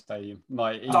be a new stadium.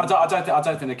 Like I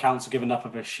don't think the council give enough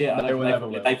of a shit.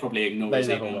 They probably ignore his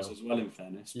emails as well. In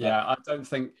fairness, yeah, I don't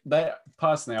think they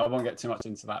personally. I won't get too much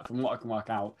into that. From what I can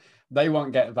work out, they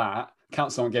won't get that.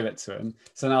 Council won't give it to him.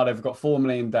 So now they've got 4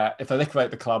 million debt. If they liquidate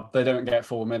the club, they don't get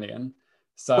 4 million.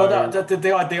 So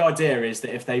the idea is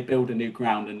that if they build a new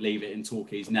ground and leave it in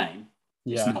Torquay's name.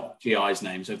 It's not GI's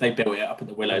name. So if they build it up at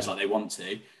the Willows like they want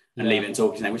to and leave it in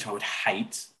Torquay's name, which I would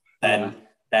hate, then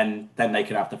they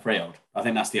could have the freehold. I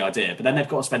think that's the idea. But then they've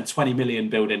got to spend 20 million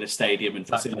building a stadium and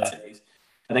facilities.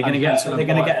 Are they going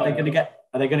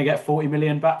to get 40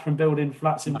 million back from building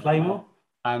flats in Plainmoor?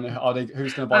 And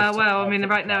who's going to buy? I mean,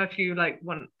 right now, if you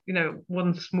want,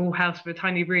 one small house with a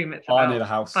tiny room, it's about I need a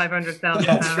house. £500,000.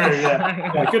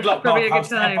 Yeah, good luck. Probably a good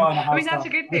time. I mean, that's a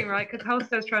good thing, right? Because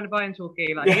Halstead's trying to buy in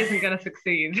Torquay, he isn't going to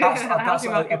succeed. The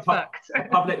housing market's fucked.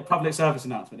 Public service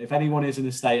announcement. If anyone is an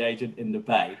estate agent in the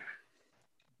Bay,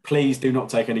 please do not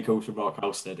take any calls from Mark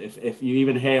Halstead. If you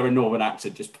even hear a northern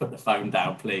accent, just put the phone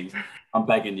down, please. I'm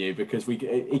begging you, because he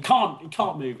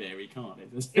can't move here. He can't.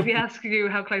 If he asks you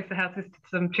how close the house is to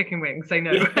some chicken wings, say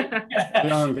no. If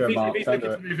he's looking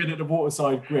to move in at the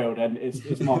Waterside Grill, then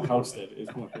it's Mark Halstead.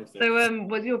 So,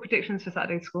 what's your predictions for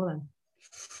Saturday's score then?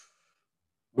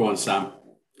 Go on, Sam.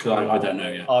 Because I don't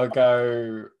know yet. I'll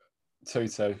go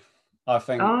 2-2. I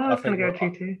think. I was going to go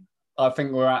 2-2. I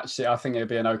think it'd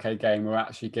be an okay game.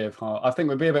 I think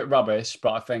we'd be a bit rubbish,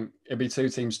 but I think it'd be two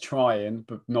teams trying,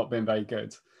 but not being very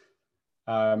good.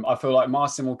 I feel like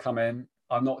Marcin will come in.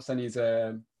 I'm not saying he's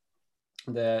the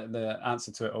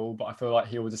answer to it all, but I feel like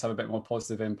he will just have a bit more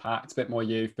positive impact, a bit more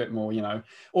youth, a bit more,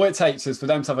 all it takes is for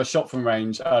them to have a shot from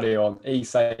range early on. He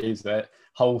saves it,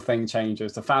 whole thing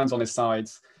changes. The fans on his side,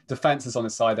 defense is on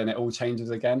his side, and it all changes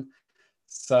again.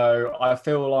 So I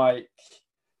feel like,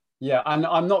 yeah, and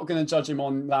I'm not going to judge him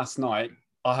on last night.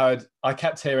 I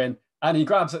kept hearing, and he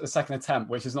grabs at the second attempt,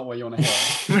 which is not what you want to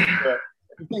hear. But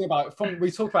the thing about we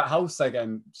talk about Halstead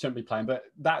again shouldn't be playing, but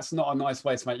that's not a nice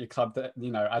way to make your club,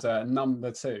 as a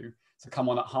number 2 to come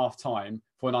on at half time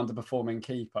for an underperforming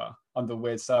keeper under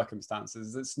weird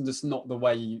circumstances. It's just not the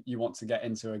way you want to get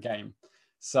into a game.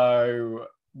 So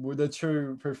the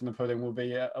true proof in the pudding will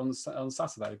be on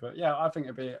Saturday. But yeah, I think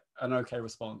it'd be an okay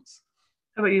response.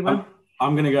 How about you, Will?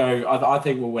 I'm going to go. I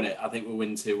think we'll win it. I think we'll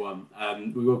win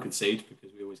 2-1. We will concede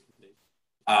because we always concede.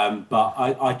 But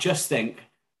I just think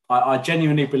I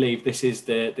genuinely believe this is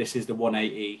the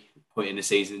 180 point in the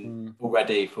season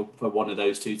already for one of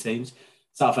those two teams.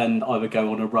 Southend either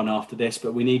go on a run after this,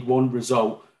 but we need one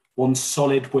result, one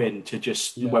solid win to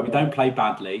just where we don't play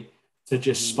badly to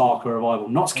just spark a revival.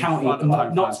 Notts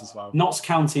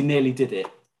County nearly did it.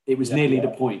 It was nearly the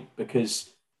point because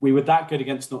we were that good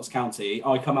against Notts County.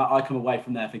 I come away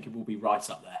from there thinking we'll be right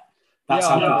up there. That's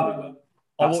how good we were.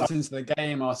 I walked into the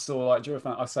game, I saw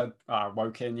I said,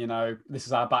 Woking, this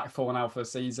is our back four now for the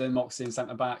season, Moxie and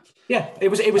centre back. Yeah, it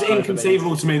was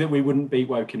inconceivable to me that we wouldn't beat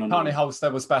Woking on Apparently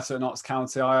Halstead was better at Notts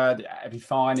County. I heard it'd be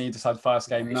fine. He just had first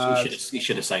game nerves. He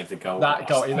should have saved the goal. That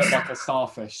goal, he looked like a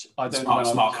starfish.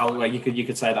 Smart goal. You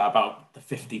could say that about the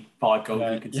 55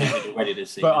 goals you could see already this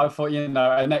season. But I thought,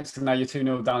 next thing you're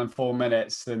 2-0 down in 4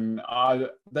 minutes, and one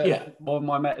of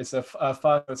my mates, a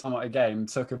third time at a game,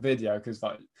 took a video because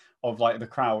of the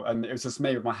crowd, and it was just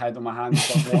me with my head on my hands.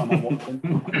 What am I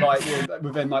watching?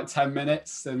 Within 10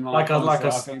 minutes, and I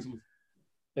think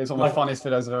it's one of the funniest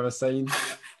videos I've ever seen.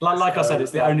 I said, it's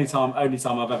the only time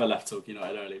I've ever left Talk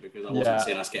United early because I wasn't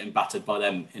seeing us getting battered by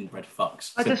them inbred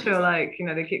fucks. I just feel like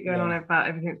they keep going on about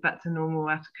everything's back to normal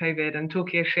after COVID, and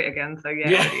Torquay is shit again. So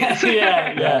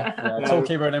yeah.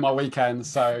 Torquay ruining my weekend,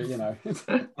 so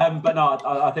But no,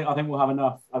 I think we'll have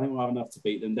enough. I think we'll have enough to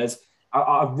beat them.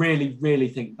 I really, really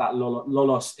think that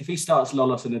Lolos, if he starts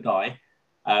Lolos and Adai,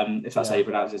 if that's how you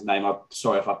pronounce his name, I'm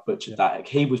sorry if I butchered that.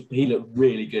 He looked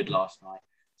really good last night.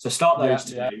 So start those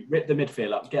two, rip the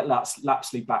midfield up, get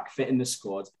Lapsley back, fit in the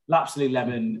squad, Lapsley,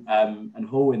 Lemon, and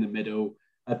Hall in the middle,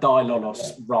 Adai,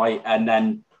 Lolos right, and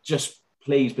then just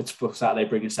please, for Saturday,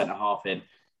 bring a centre half in,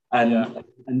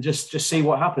 and just see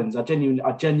what happens. I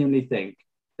genuinely think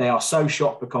they are so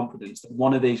shot for confidence that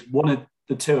one of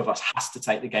the two of us has to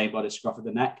take the game by the scruff of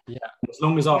the neck. Yeah. As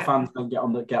long as our fans don't get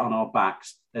on our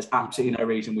backs, there's absolutely no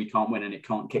reason we can't win, and it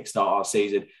can't kickstart our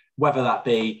season. Whether that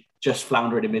be just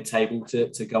floundering in mid-table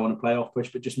to go on a playoff push,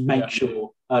 but just make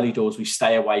sure early doors we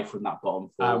stay away from that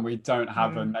bottom four. And we don't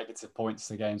have a negative points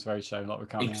to games ratio like we're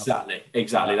coming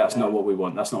Exactly. That's not what we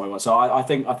want. That's not what we want. So I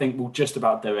think we'll just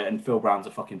about do it. And Phil Brown's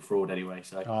a fucking fraud anyway.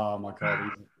 So. Oh my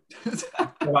God.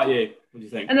 What about you? What do you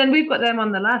think? And then we've got them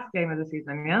on the last game of the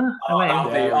season,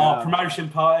 Our promotion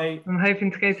party. I'm hoping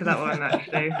to go to that one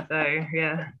actually. So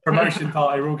yeah. Promotion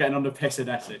party. We're all getting on the piss in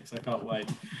Essex. I can't wait.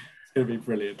 It's going to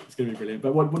be brilliant.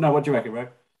 But what do you reckon, Ro?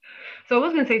 So I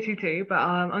was going to say 2-2, but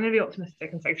I'm going to be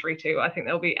optimistic and say 3-2. I think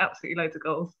there'll be absolutely loads of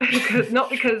goals. Not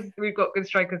because we've got good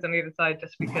strikers on the other side,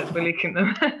 just because we're leaking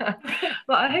them.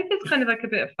 But I hope it's kind of like a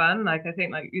bit of fun. Like I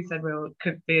think, like you said,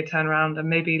 could be a turnaround, and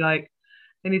maybe like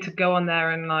they need to go on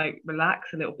there and like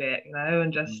relax a little bit,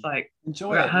 and just like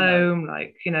enjoy we're it, at home,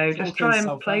 like just try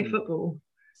and play fun. Football.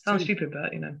 Sounds stupid,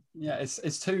 but Yeah,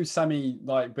 it's two semi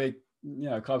like big.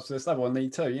 Clubs to this level in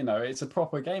League Two, it's a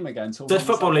proper game again. It's a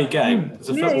football league game. It's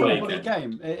a football league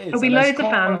game. It is. There'll be loads of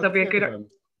fans.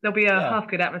 There'll be a Yeah. half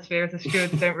good atmosphere if the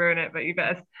stewards don't ruin it, but you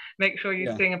better make sure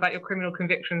you sing about your criminal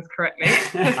convictions correctly.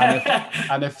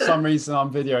 and if for some reason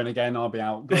I'm videoing again, I'll be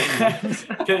out.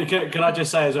 Can I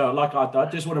just say as well, like I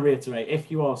just want to reiterate,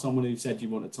 if you are someone who said you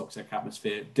want a toxic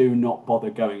atmosphere, do not bother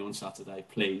going on Saturday,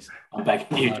 please. I'm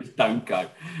begging you, just don't go.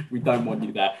 We don't want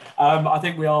you there. I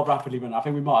think we are rapidly running. I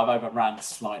think we might have overran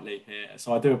slightly here,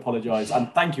 so I do apologise,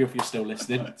 and thank you if you're still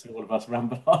listening to all of us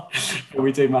ramble on.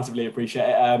 We do massively appreciate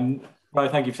it. Ro,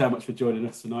 thank you so much for joining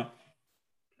us tonight.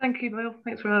 Thank you, Will.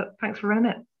 Thanks for running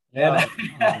it. Yeah.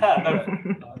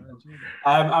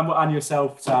 And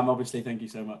yourself, Sam, obviously, thank you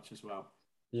so much as well.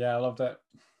 Yeah, I loved it.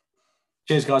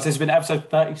 Cheers, guys. This has been episode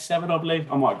 37, I believe.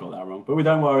 I might have got that wrong, but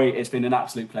don't worry. It's been an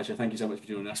absolute pleasure. Thank you so much for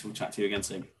joining us. We'll chat to you again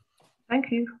soon.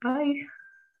 Thank you.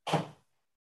 Bye.